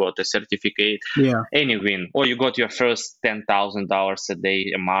 and you got a certificate, Yeah. any win, or you got your first $10,000 a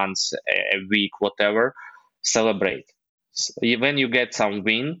day, a month, a week, whatever, celebrate. When you get some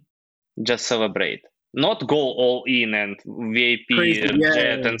win, just celebrate. Not go all in and Crazy. VIP Yeah.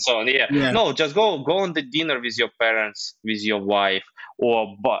 jet and so on. Yeah, Yeah. no, just go on the dinner with your parents, with your wife,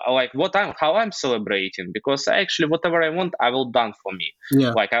 or like how I'm celebrating, because actually whatever I want, I will done for me.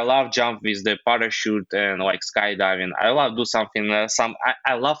 Yeah. Like I love jump with the parachute and like skydiving. I love do something.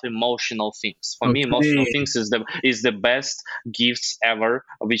 I love emotional things. For me, emotional Okay. things is the best gifts ever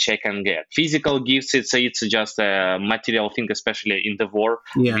which I can get. Physical gifts, it's just a material thing, especially in the war.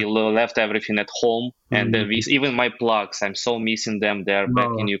 Yeah. We left everything at home, and then even my plugs, I'm so missing them. They're back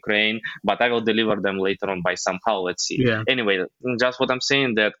in Ukraine, but I will deliver them later on by somehow. Let's see. Yeah. Anyway, just what I'm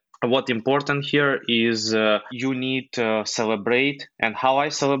saying, that what important here is you need to celebrate. And how I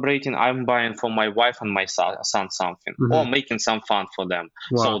celebrating, I'm buying for my wife and my son something, or Mm-hmm. making some fun for them.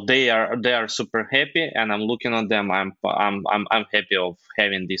 Wow. So they are super happy, and I'm looking at them. I'm happy of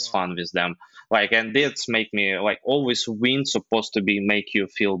having this fun with them. Like, and this make me like, always win supposed to be make you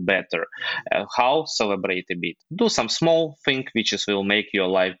feel better. How? Celebrate a bit, do some small thing which is will make your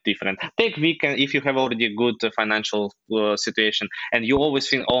life different. Take weekend if you have already a good financial situation, and you always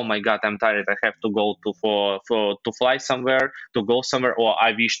think, oh my god, I'm tired, I have to go to for to fly somewhere, to go somewhere, or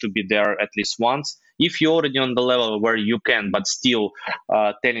I wish to be there at least once. If you're already on the level where you can, but still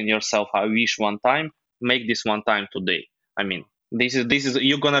telling yourself, I wish one time, make this one time today. I mean, this is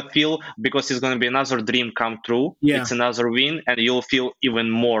you're gonna feel, because it's gonna be another dream come true. Yeah. It's another win, and you'll feel even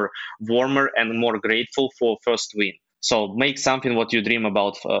more warmer and more grateful for first win. So make something what you dream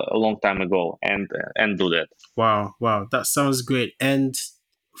about a long time ago, and do that. Wow, wow, that sounds great. And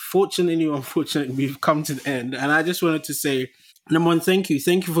fortunately or unfortunately, we've come to the end. And I just wanted to say, number one, thank you.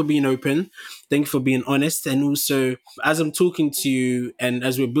 Thank you for being open. Thank you for being honest. And also, as I'm talking to you and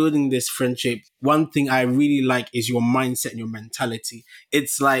as we're building this friendship, one thing I really like is your mindset and your mentality.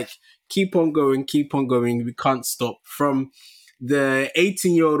 It's like, keep on going, keep on going. We can't stop. From the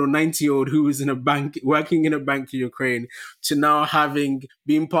 18-year-old or 90-year-old who was in a bank, working in a bank in Ukraine, to now having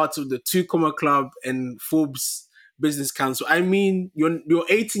been part of the Two Comma Club and Forbes Business Council. I mean, your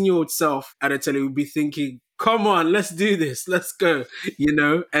 18-year-old self, Anatoly, would be thinking, come on, let's do this, let's go, you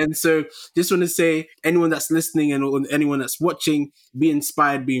know? And so just want to say, anyone that's listening and anyone that's watching, be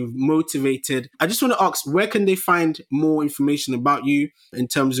inspired, be motivated. I just want to ask, where can they find more information about you in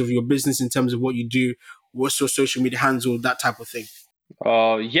terms of your business, in terms of what you do? What's your social media handle, that type of thing?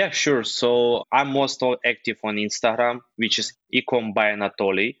 Yeah, sure. So I'm most active on Instagram, which is ecom by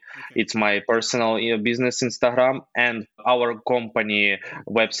Anatoly. Okay. It's my personal business Instagram, and our company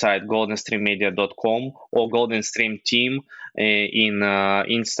website goldenstreammedia.com, or Golden Stream team in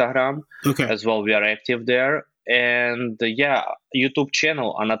Instagram Okay. as well. We are active there, and yeah, YouTube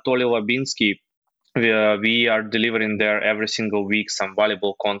channel Anatoliy Labinskiy. We are delivering there every single week some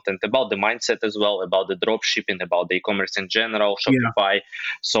valuable content about the mindset as well, about the drop shipping, about the e-commerce in general, Yeah. Shopify.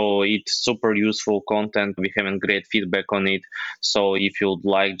 So it's super useful content. We're having great feedback on it. So if you'd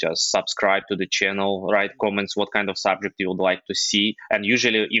like, just subscribe to the channel, write comments what kind of subject you would like to see. And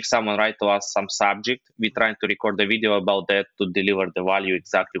usually if someone write to us some subject, we try to record a video about that to deliver the value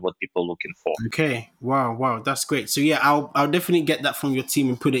exactly what people looking for. Okay. Wow. Wow. That's great. So yeah, I'll definitely get that from your team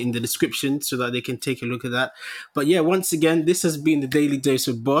and put it in the description so that they can take a look at that. But yeah, once again, this has been the Daily Dose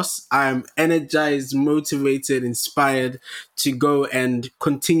of Boss. I'm energized, motivated, inspired to go and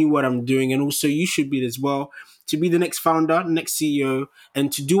continue what I'm doing. And also you should be as well, to be the next founder, next CEO,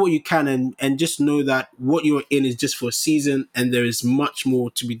 and to do what you can, and just know that what you're in is just for a season and there is much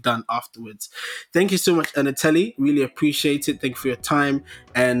more to be done afterwards. Thank you so much, Anatoly. Really appreciate it. Thank you for your time,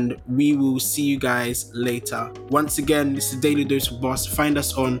 and we will see you guys later. Once again, this is Daily Dose of Boss. Find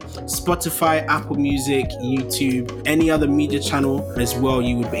us on Spotify, Apple Music, YouTube, any other media channel as well.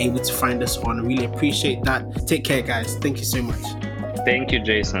 You would be able to find us on. I really appreciate that. Take care, guys. Thank you so much. Thank you,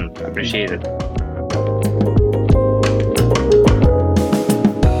 Jason. Appreciate it.